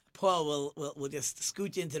 Paul will just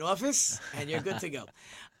scoot you into an office, and you're good to go.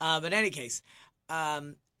 But in any case,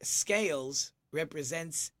 scales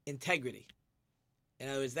represents integrity. In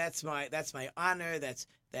other words, that's my honor.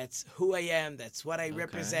 That's who I am. That's what I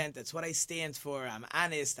represent. That's what I stand for. I'm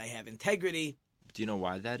honest. I have integrity. Do you know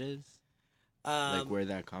why that is? Like where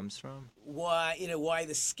that comes from? Why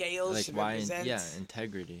the scales should represent?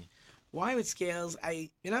 Integrity. Why with scales?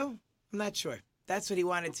 I'm not sure. That's what he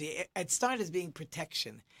wanted to. It started as being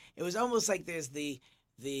protection. It was almost like there's the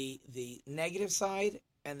negative side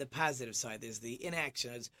and the positive side. There's the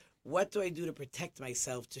inaction. It's what do I do to protect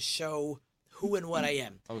myself to show who and what I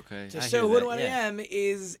am. Okay. To show who and what I am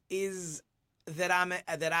is that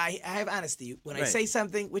I have honesty. When I say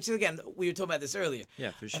something, which is, again, we were talking about this earlier.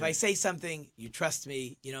 Yeah, for sure. If I say something, you trust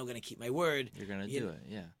me, I'm going to keep my word. You're going to do it,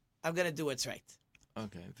 yeah. I'm going to do what's right.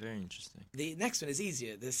 Okay, very interesting. The next one is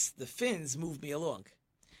easier. The fins move me along.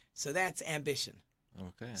 So that's ambition.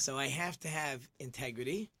 Okay. So I have to have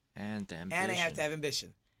integrity. And ambition. And I have to have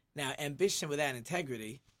ambition. Now, ambition without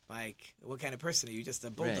integrity, like, what kind of person are you? Just a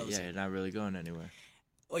bulldozer? Right, yeah, you're not really going anywhere.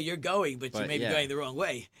 Well, you're going, but you may be going the wrong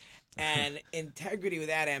way. And integrity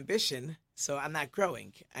without ambition, so I'm not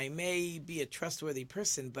growing. I may be a trustworthy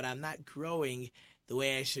person, but I'm not growing the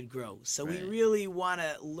way I should grow. So we really want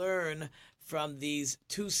to learn from these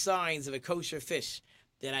two signs of a kosher fish,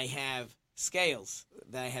 that I have scales,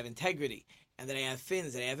 that I have integrity, and that I have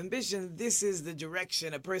fins, that I have ambition. This is the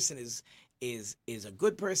direction a person is a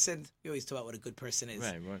good person. We always talk about what a good person is.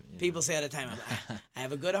 Right. People say all the time, I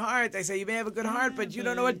have a good heart. I say, you may have a good heart, but you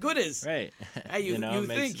don't know what good is. Right. You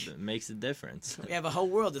makes a difference. We have a whole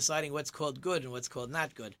world deciding what's called good and what's called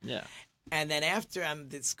not good. Yeah. And then after I'm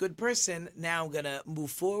this good person, now I'm going to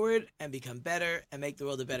move forward and become better and make the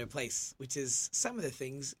world a better place, which is some of the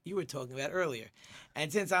things you were talking about earlier.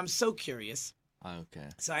 And since I'm so curious, okay.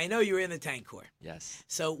 So I know you were in the tank corps. Yes.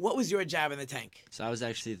 So what was your job in the tank? So I was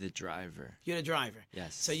actually the driver. You're the driver?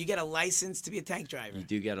 Yes. So you get a license to be a tank driver? You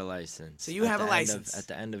do get a license. So you have a license. At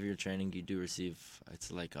the end of your training, you do receive,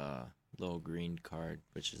 it's like a little green card,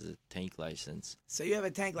 which is a tank license. So you have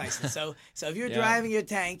a tank license. So if you're driving your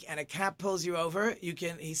tank and a cop pulls you over,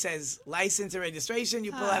 he says license and registration,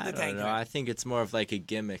 you pull out the tank card. I think it's more of like a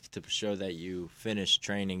gimmick to show that you finished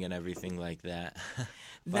training and everything like that.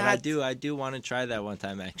 But I do want to try that one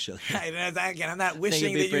time, actually. Again, I'm not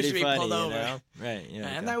wishing that you should be pulled over. Know? Right.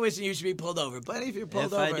 Yeah, I'm not wishing you should be pulled over. But if you're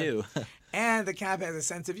pulled over, I do. And the cop has a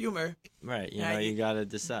sense of humor. Right. You got to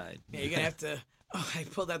decide. Yeah, you're going to have to, I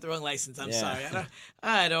pulled out the wrong license. I'm sorry.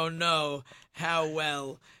 I don't know how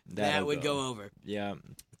well that would go over. Yeah.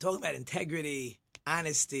 Talking about integrity,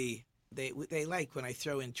 honesty, they like when I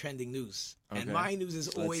throw in trending news. Okay. And my news is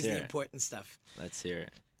always the important stuff. Let's hear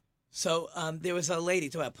it. So there was a lady,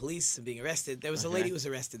 talking about police and being arrested. There was a lady who was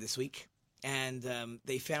arrested this week, and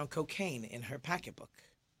they found cocaine in her pocketbook.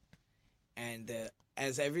 And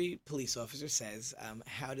as every police officer says,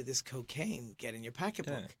 how did this cocaine get in your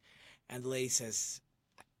pocketbook? Okay. And the lady says,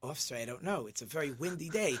 officer, I don't know. It's a very windy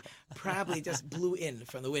day. Probably just blew in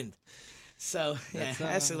from the wind. So, I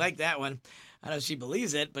actually like that one. I don't know if she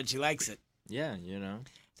believes it, but she likes it. Yeah,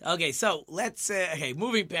 Okay, so let's,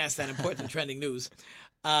 moving past that important trending news.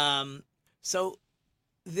 So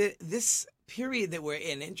this period that we're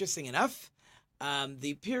in, interesting enough,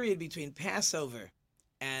 the period between Passover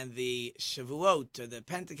and the Shavuot, or the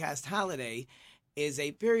Pentecost holiday, is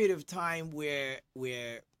a period of time where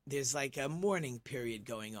there's like a mourning period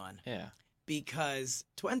going on. Yeah. Because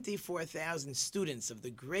 24,000 students of the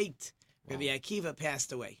great Rabbi Akiva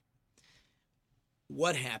passed away.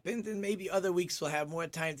 what happened, and maybe other weeks we'll have more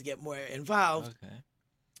time to get more involved. Okay.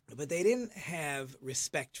 But they didn't have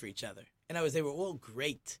respect for each other. In other words, they were all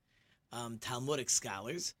great Talmudic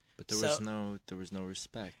scholars. But there was no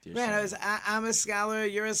respect. Man, I'm a scholar,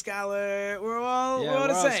 you're a scholar, we're all the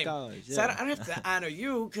all same. Scholars, yeah. So I don't have to honor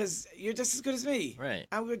you because you're just as good as me. Right.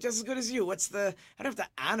 I'm just as good as you. I don't have to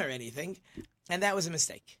honor anything. And that was a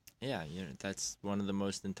mistake. Yeah, that's one of the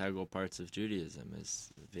most integral parts of Judaism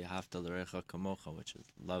is v'ahavta l'recha kamocha, which is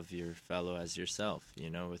love your fellow as yourself.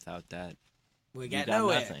 Without that, we got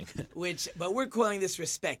nowhere. Nothing. But we're calling this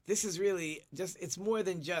respect. This is really it's more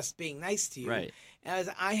than just being nice to you. Right. As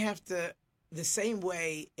I have to, the same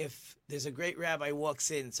way if there's a great rabbi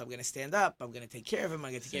walks in, so I'm going to stand up, I'm going to take care of him,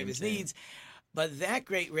 I'm going to take care of his needs. But that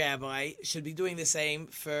great rabbi should be doing the same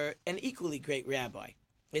for an equally great rabbi.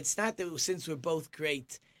 It's not that since we're both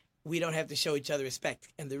great, we don't have to show each other respect.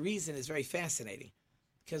 And the reason is very fascinating.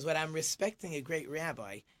 Because when I'm respecting a great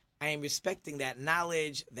rabbi, I am respecting that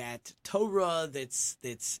knowledge, that Torah that's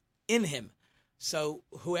in him. So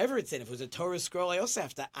whoever it's in, if it was a Torah scroll, I also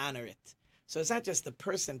have to honor it. So it's not just the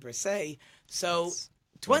person per se. So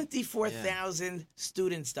 24,000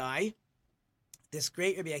 students die. This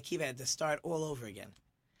great Rabbi Akiva had to start all over again.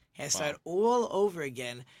 He has to start all over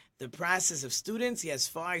again. The process of students, he has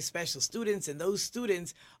 5 special students, and those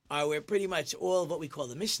students are where pretty much all of what we call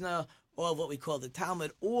the Mishnah, all of what we call the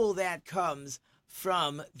Talmud, all that comes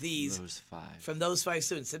from those 5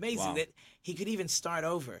 students. It's amazing that he could even start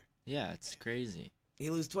over. Yeah, it's crazy.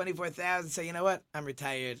 You lose 24,000, say, you know what? I'm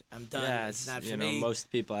retired. I'm done. Yeah, it's not for me. Most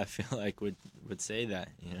people I feel like would say that.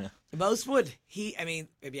 Most would. Rabbi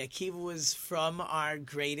Akiva was from our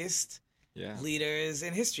greatest leaders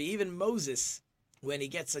in history. Even Moses, when he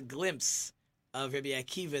gets a glimpse of Rabbi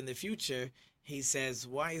Akiva in the future, he says,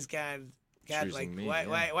 "Why is God like me,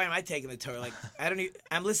 why am I taking the Torah? Like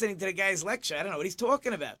I'm listening to the guy's lecture. I don't know what he's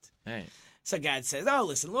talking about." Right. So God says, "Oh,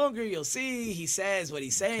 listen longer, you'll see." He says what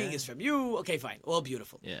he's saying is from you. Okay, fine, all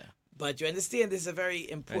beautiful. Yeah. But you understand, this is a very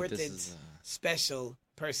important, special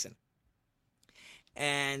person.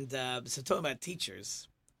 And so talking about teachers,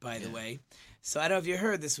 by the way. So I don't know if you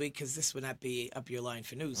heard this week, because this would not be up your line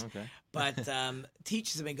for news. Okay. But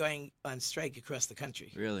teachers have been going on strike across the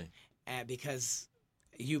country. Really? Because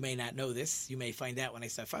you may not know this. You may find out when I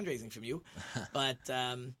start fundraising from you. But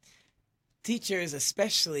teachers,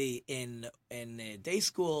 especially in day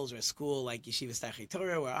schools or a school like Yeshiva Stachei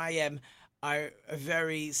Torah, where I am, are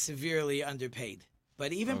very severely underpaid.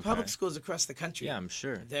 But even public schools across the country, I'm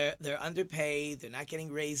sure they're underpaid. They're not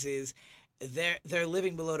getting raises. They're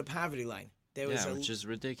living below the poverty line. There was which is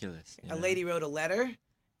ridiculous. A lady wrote a letter.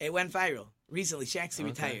 It went viral recently. She actually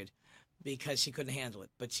retired because she couldn't handle it.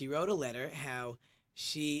 But she wrote a letter how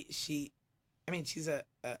she's a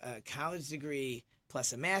college degree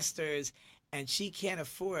plus a master's, and she can't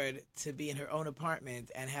afford to be in her own apartment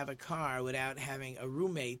and have a car without having a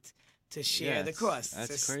roommate to share the costs.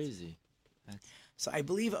 That's crazy. So I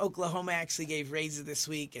believe Oklahoma actually gave raises this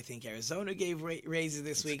week. I think Arizona gave raises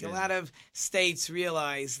this week. Good. A lot of states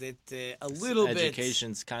realize that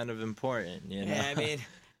education's kind of important. Yeah, I mean,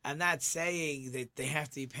 I'm not saying that they have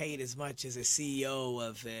to be paid as much as a CEO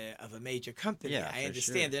of a major company. Yeah, I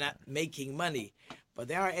understand they're not making money, but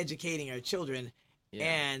they are educating our children,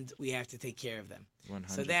 and we have to take care of them.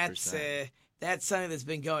 100%. So that's something that's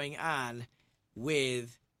been going on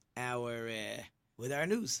with our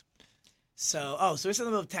news. So we're still in the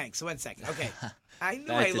middle of tanks. So 1 second. Okay. I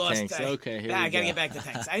knew I lost tanks. Okay, here I got to get back to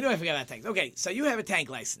tanks. I knew I forgot about tanks. Okay, so you have a tank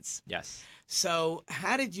license. Yes. So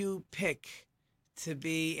how did you pick to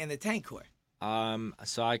be in the tank corps?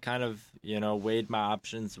 So I kind of, weighed my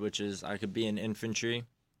options, which is I could be in infantry,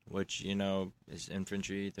 which, is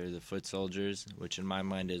infantry. They're the foot soldiers, which in my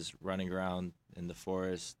mind is running around in the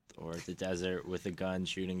forest or the desert with a gun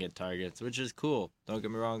shooting at targets, which is cool. Don't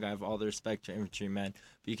get me wrong, I have all the respect for infantrymen,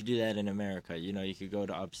 but you could do that in America. You could go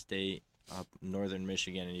to up northern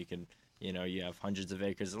Michigan, and you can, you have hundreds of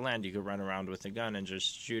acres of land. You could run around with a gun and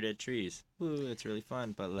just shoot at trees. Ooh, it's really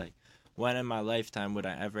fun. But when in my lifetime would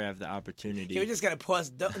I ever have the opportunity? You're just going to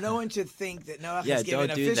pause. No one should think that Noach has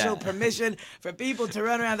given official permission for people to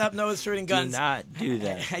run around up nose shooting guns. Do not do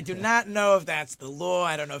that. I do not know if that's the law.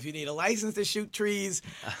 I don't know if you need a license to shoot trees.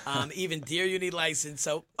 Even deer, you need license.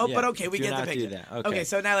 So, but okay, we get the picture. Do that. Okay,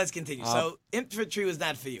 so now let's continue. So infantry was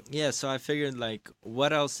not for you. Yeah, so I figured,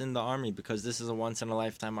 what else in the Army? Because this is a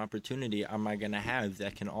once-in-a-lifetime opportunity am I going to have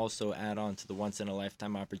that can also add on to the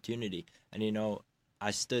once-in-a-lifetime opportunity? And, I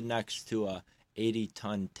stood next to a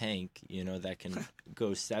 80-ton tank, that can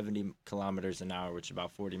go 70 kilometers an hour, which is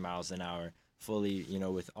about 40 miles an hour, fully,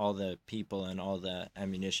 with all the people and all the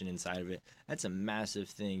ammunition inside of it. That's a massive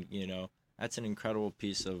thing, that's an incredible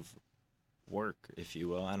piece of work, if you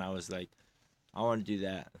will. And I was like, I want to do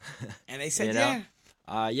that. And they said, you know?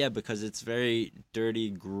 Yeah, because it's very dirty,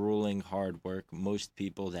 grueling, hard work. Most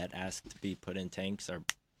people that ask to be put in tanks are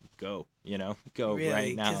go really?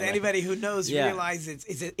 Right now. Because anybody who knows realizes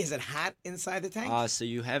is it hot inside the tank? So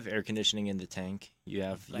you have air conditioning in the tank.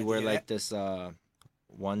 You wear like this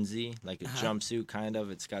onesie, like a jumpsuit kind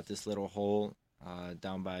of. It's got this little hole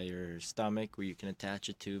down by your stomach where you can attach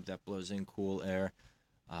a tube that blows in cool air.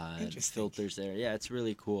 Filters there. Yeah, it's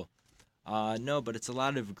really cool. No, but it's a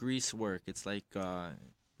lot of grease work. It's like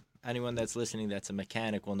anyone that's listening that's a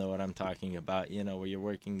mechanic will know what I'm talking about, where you're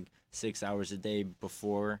working 6 hours a day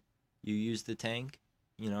before you use the tank,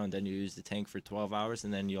 and then you use the tank for 12 hours,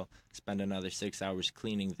 and then you'll spend another 6 hours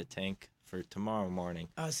cleaning the tank for tomorrow morning.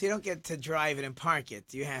 Oh, so you don't get to drive it and park it.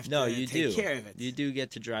 You have you take care of it. You do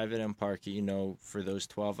get to drive it and park it, for those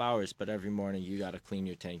 12 hours, but every morning you got to clean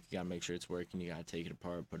your tank. You got to make sure it's working. You got to take it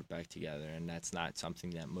apart, put it back together, and that's not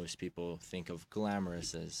something that most people think of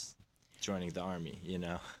glamorous as joining the Army,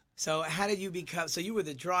 So how did you become? So you were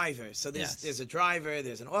the driver. So there's a driver,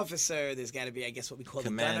 there's an officer, there's got to be, I guess, what we call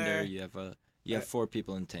commander. The gunner. You have 4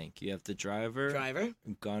 people in tank. You have the driver,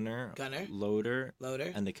 gunner, loader,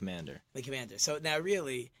 and the commander. The commander. So now,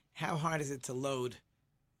 really, how hard is it to load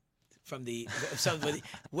from the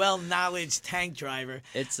well-knowledge tank driver?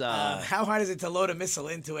 It's how hard is it to load a missile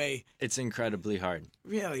into a? It's incredibly hard.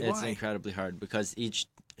 Really? It's Why? incredibly hard because each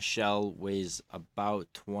shell weighs about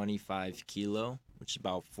 25 kilo, which is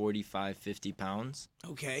about 45, 50 pounds.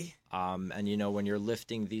 Okay. And when you're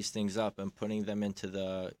lifting these things up and putting them into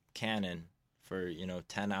the cannon for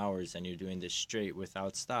 10 hours and you're doing this straight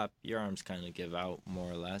without stop, your arms kind of give out more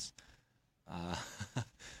or less.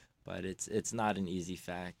 But it's not an easy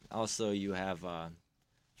fact. Also, you have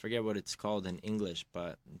forget what it's called in English,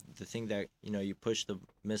 but the thing that you push the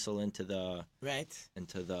missile into the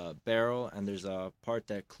barrel, and there's a part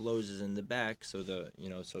that closes in the back, so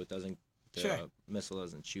so it doesn't. The missile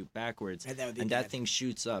doesn't shoot backwards, and that thing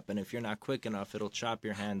shoots up. And if you're not quick enough, it'll chop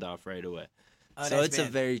your hand off right away. Oh, so it's a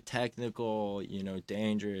very technical,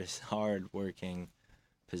 dangerous, hard-working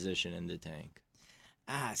position in the tank.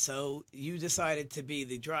 So you decided to be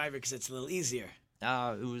the driver because it's a little easier.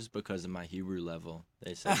 It was because of my Hebrew level.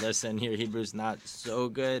 They said, listen, your Hebrew's not so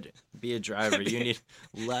good. Be a driver. You need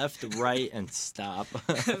left, right, and stop.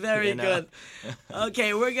 Very good.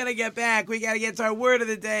 Okay, we're going to get back. We got to get to our word of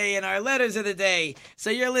the day and our letters of the day.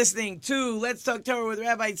 So you're listening to Let's Talk Torah with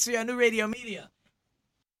Rabbi Tzvi on New Radio Media.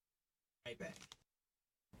 Right back.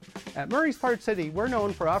 At Murray's Part City, we're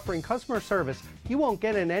known for offering customer service you won't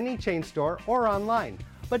get in any chain store or online.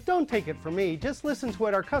 But don't take it from me, just listen to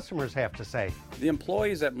what our customers have to say. The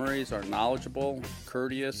employees at Murray's are knowledgeable,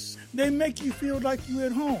 courteous. They make you feel like you're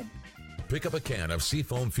at home. Pick up a can of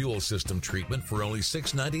Seafoam Fuel System treatment for only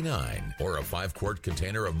 $6.99 or a 5-quart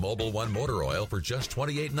container of Mobil 1 motor oil for just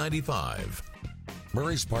 $28.95.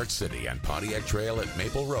 Murray's Part City and Pontiac Trail at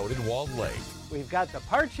Maple Road in Walled Lake. We've got the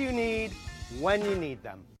parts you need when you need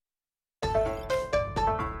them.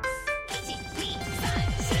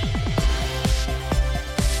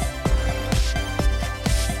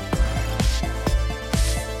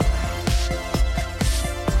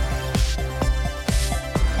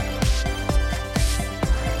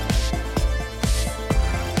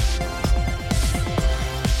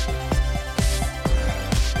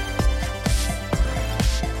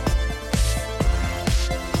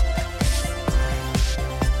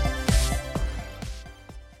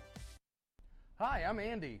 Hi, I'm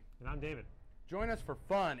Andy. And I'm David. Join us for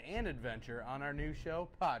fun and adventure on our new show,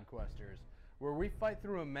 Podquesters, where we fight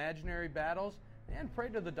through imaginary battles and pray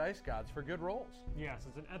to the dice gods for good rolls. Yes,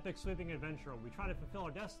 it's an epic sweeping adventure. We try to fulfill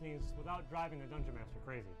our destinies without driving the Dungeon Master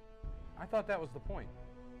crazy. I thought that was the point.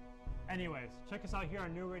 Anyways, check us out here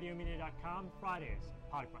on NewRadioMedia.com Fridays,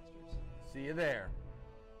 Podquesters. See you there.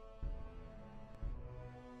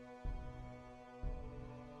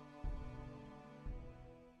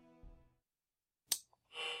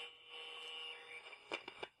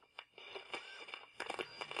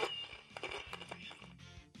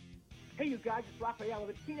 Hey, you guys, it's Raphael of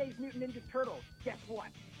the Teenage Mutant Ninja Turtles. Guess what?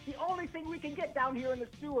 The only thing we can get down here in the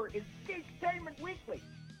sewer is Geektainment Weekly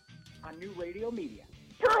on New Radio Media.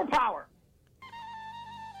 Turtle Power!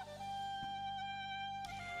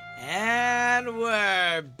 And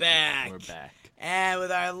we're back. And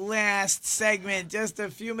with our last segment, just a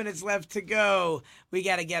few minutes left to go, we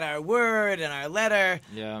got to get our word and our letter.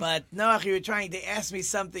 Yeah. But Noach, you were trying to ask me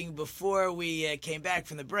something before we came back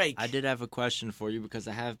from the break. I did have a question for you because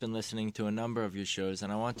I have been listening to a number of your shows,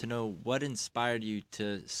 and I want to know what inspired you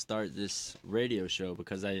to start this radio show,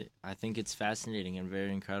 because I think it's fascinating and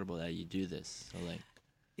very incredible that you do this. So,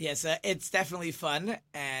 Yes, it's definitely fun,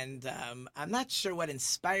 and I'm not sure what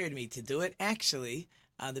inspired me to do it. Actually,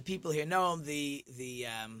 the people here know him.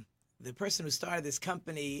 The person who started this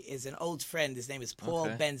company is an old friend. His name is Paul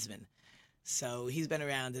Benzman. So he's been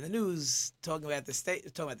around in the news talking about the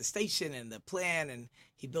station and the plan, and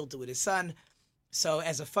he built it with his son. So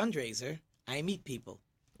as a fundraiser, I meet people.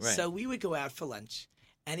 Right. So we would go out for lunch,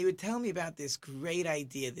 and he would tell me about this great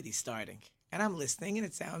idea that he's starting. And I'm listening, and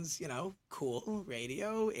it sounds, cool.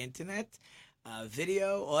 Radio, internet,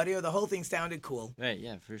 video, audio, the whole thing sounded cool. Right,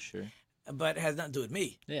 yeah, for sure. But it has nothing to do with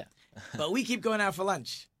me. Yeah. But we keep going out for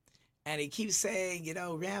lunch. And he keeps saying,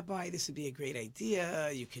 Rabbi, this would be a great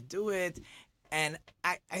idea. You could do it. And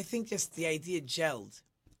I think just the idea gelled.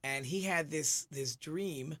 And he had this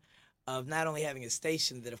dream of not only having a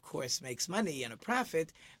station that, of course, makes money and a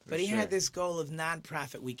profit, but he had this goal of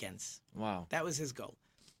nonprofit weekends. Wow. That was his goal.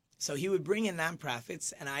 So he would bring in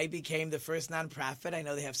nonprofits, and I became the first nonprofit. I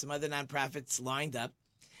know they have some other nonprofits lined up.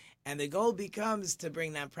 And the goal becomes to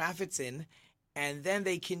bring nonprofits in, and then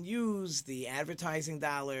they can use the advertising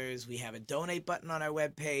dollars. We have a donate button on our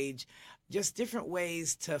webpage, just different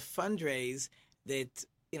ways to fundraise that,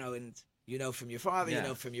 and from your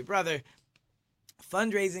father, from your brother.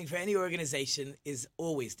 Fundraising for any organization is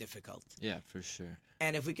always difficult. Yeah, for sure.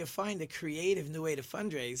 And if we could find a creative new way to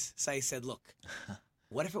fundraise, so I said, look,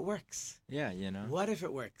 what if it works? Yeah, What if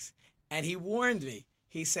it works? And he warned me.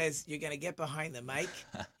 He says, you're going to get behind the mic.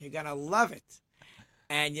 You're going to love it.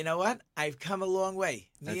 And you know what? I've come a long way.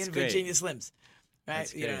 Me and Virginia Slims. Right?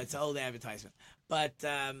 That's great. It's an old advertisement. But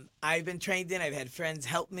I've been trained in. I've had friends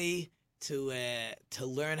help me to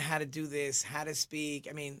learn how to do this, how to speak.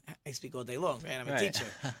 I mean, I speak all day long, right? I'm a teacher.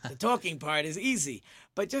 The talking part is easy.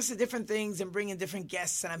 But just the different things and bringing different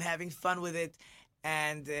guests, and I'm having fun with it.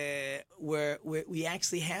 And we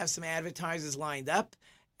actually have some advertisers lined up.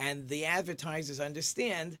 And the advertisers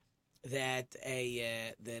understand that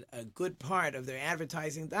a good part of their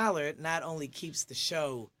advertising dollar not only keeps the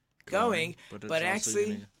show going, but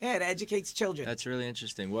actually, it educates children. That's really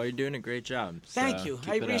interesting. Well, you're doing a great job. So Thank you.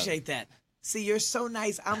 I appreciate that. See, you're so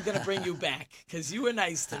nice. I'm going to bring you back because you were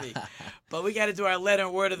nice to me. But we got to do our letter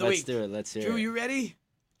and word of the week. Let's do it. Let's hear it. Drew, you ready?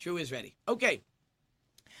 Drew is ready. Okay.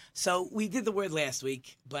 So we did the word last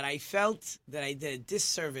week, but I felt that I did a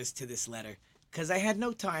disservice to this letter because I had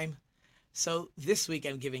no time. So this week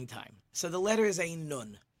I'm giving time. So the letter is a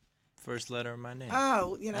nun. First letter of my name.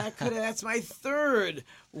 Oh, that's my third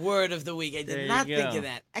word of the week. I did not think of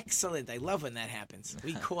that. Excellent. I love when that happens.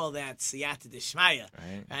 We call that siyata d'shmaya,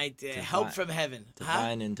 right? Help from heaven.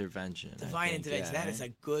 Divine intervention. Divine intervention. That is a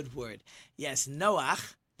good word. Yes,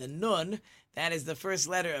 Noach, the nun, that is the first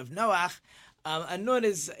letter of Noach. A nun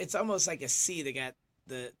it's almost like a C. They got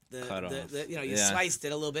you sliced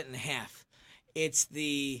it a little bit in half. It's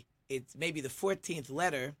maybe the 14th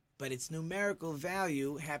letter, but its numerical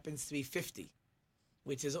value happens to be 50,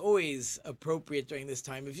 which is always appropriate during this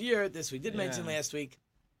time of year. This we did mention last week,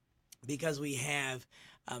 because we have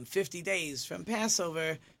 50 days from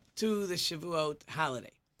Passover to the Shavuot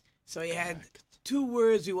holiday. So we had two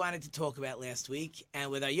words we wanted to talk about last week,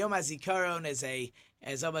 and with our Yom HaZikaron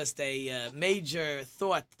as almost a major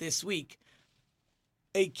thought this week,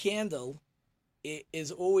 a candle is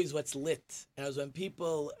always what's lit. As when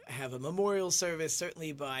people have a memorial service,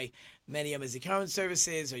 certainly by many Yom HaZikaron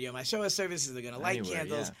services or Yom HaShoah services, they're going to light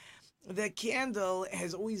candles. Yeah. The candle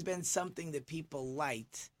has always been something that people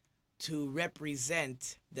light to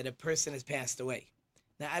represent that a person has passed away.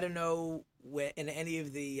 Now, I don't know in any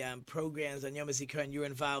of the programs on Yom HaZikaron you're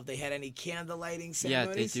involved, they had any candle lighting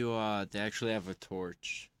ceremonies? Yeah, they do. They actually have a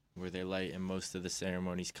torch where they light in most of the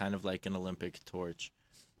ceremonies, kind of like an Olympic torch.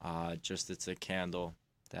 Just it's a candle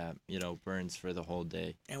that burns for the whole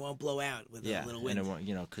day and won't blow out with a little wind. And it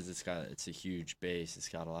won't, because it's a huge base. It's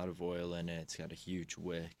got a lot of oil in it. It's got a huge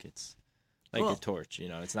wick. It's like a torch.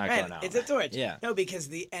 It's not going out. It's a torch. Yeah. No, because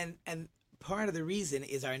and part of the reason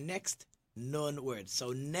is our next nun word.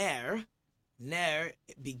 So ner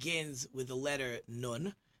begins with the letter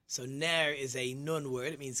nun. So ner is a nun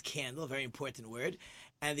word. It means candle, a very important word.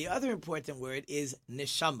 And the other important word is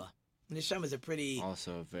neshama. Neshama is a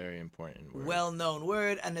also a very important word. Well-known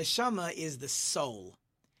word. A neshama is the soul.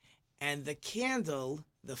 And the candle,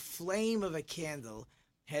 the flame of a candle,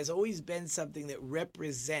 has always been something that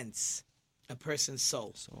represents a person's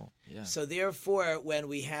soul. Yeah. So therefore, when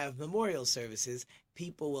we have memorial services,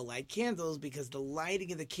 people will light candles because the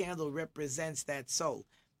lighting of the candle represents that soul.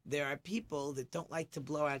 There are people that don't like to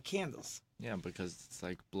blow out candles. Yeah, because it's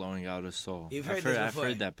like blowing out a soul. You've heard this before. I've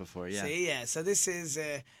heard that before, yeah. See, yeah. So this is,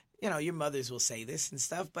 your mothers will say this and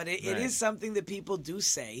stuff, but it Right. is something that people do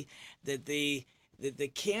say, that the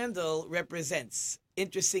candle represents.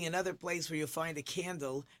 Interesting, another place where you'll find a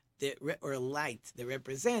candle or a light that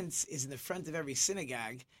represents is in the front of every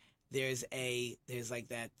synagogue. There's like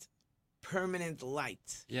that permanent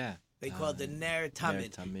light. Yeah. They call it the Ner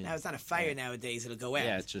Tamid. Now, it's not a fire nowadays. It'll go out.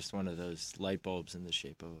 Yeah, it's just one of those light bulbs in the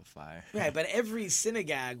shape of a fire. Right, but every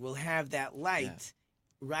synagogue will have that light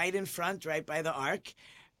right in front, right by the ark,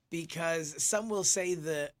 because some will say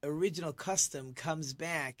the original custom comes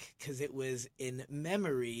back because it was in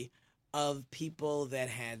memory of people that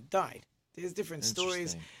had died. There's different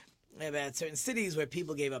stories about certain cities where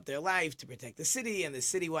people gave up their life to protect the city, and the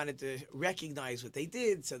city wanted to recognize what they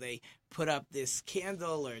did, so they put up this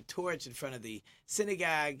candle or torch in front of the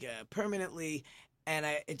synagogue permanently, and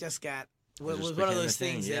it just got was one of those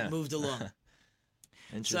things that moved along.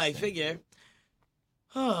 So I figure,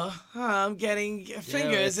 I'm getting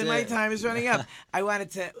fingers and my time is running up. I'm going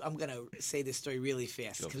to say this story really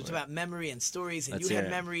fast because it's about memory and stories, and you had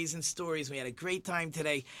memories and stories. We had a great time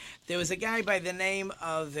today. There was a guy by the name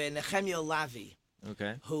of Nehemiah Lavi,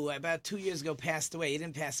 who about 2 years ago passed away. He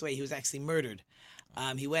didn't pass away. He was actually murdered.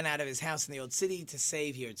 He went out of his house in the old city to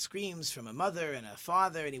save. He heard screams from a mother and a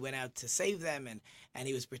father, and he went out to save them, and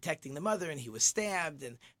he was protecting the mother, and he was stabbed,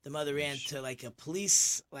 and the mother ran to like a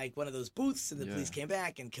police, like one of those booths, and the police came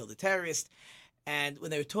back and killed the terrorist. And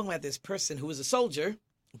when they were talking about this person who was a soldier,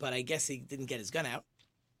 but I guess he didn't get his gun out,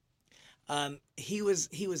 he was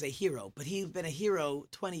a hero, but he'd been a hero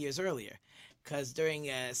 20 years earlier. Because during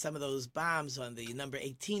some of those bombs on the number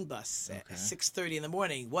 18 bus at 6:30 in the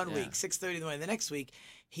morning, one week, 6:30 in the morning, the next week,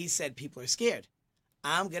 he said people are scared.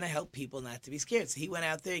 I'm going to help people not to be scared. So he went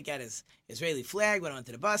out there, he got his Israeli flag, went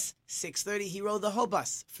onto the bus, 6:30, he rode the whole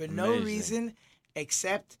bus for no reason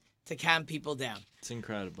except to calm people down. It's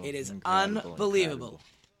incredible. It is unbelievable.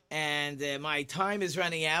 And my time is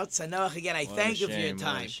running out. So, Noach, again, I thank you for your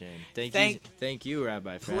time. Thank you,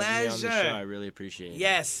 Rabbi, for having me on the show. I really appreciate it.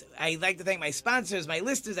 Yes, I'd like to thank my sponsors, my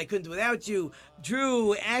listeners. I couldn't do without you.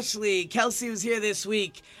 Drew, Ashley, Kelsey was here this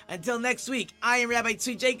week. Until next week, I am Rabbi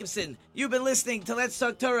Tzvi Jacobson. You've been listening to Let's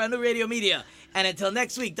Talk Torah on New Radio Media. And until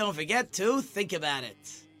next week, don't forget to think about it.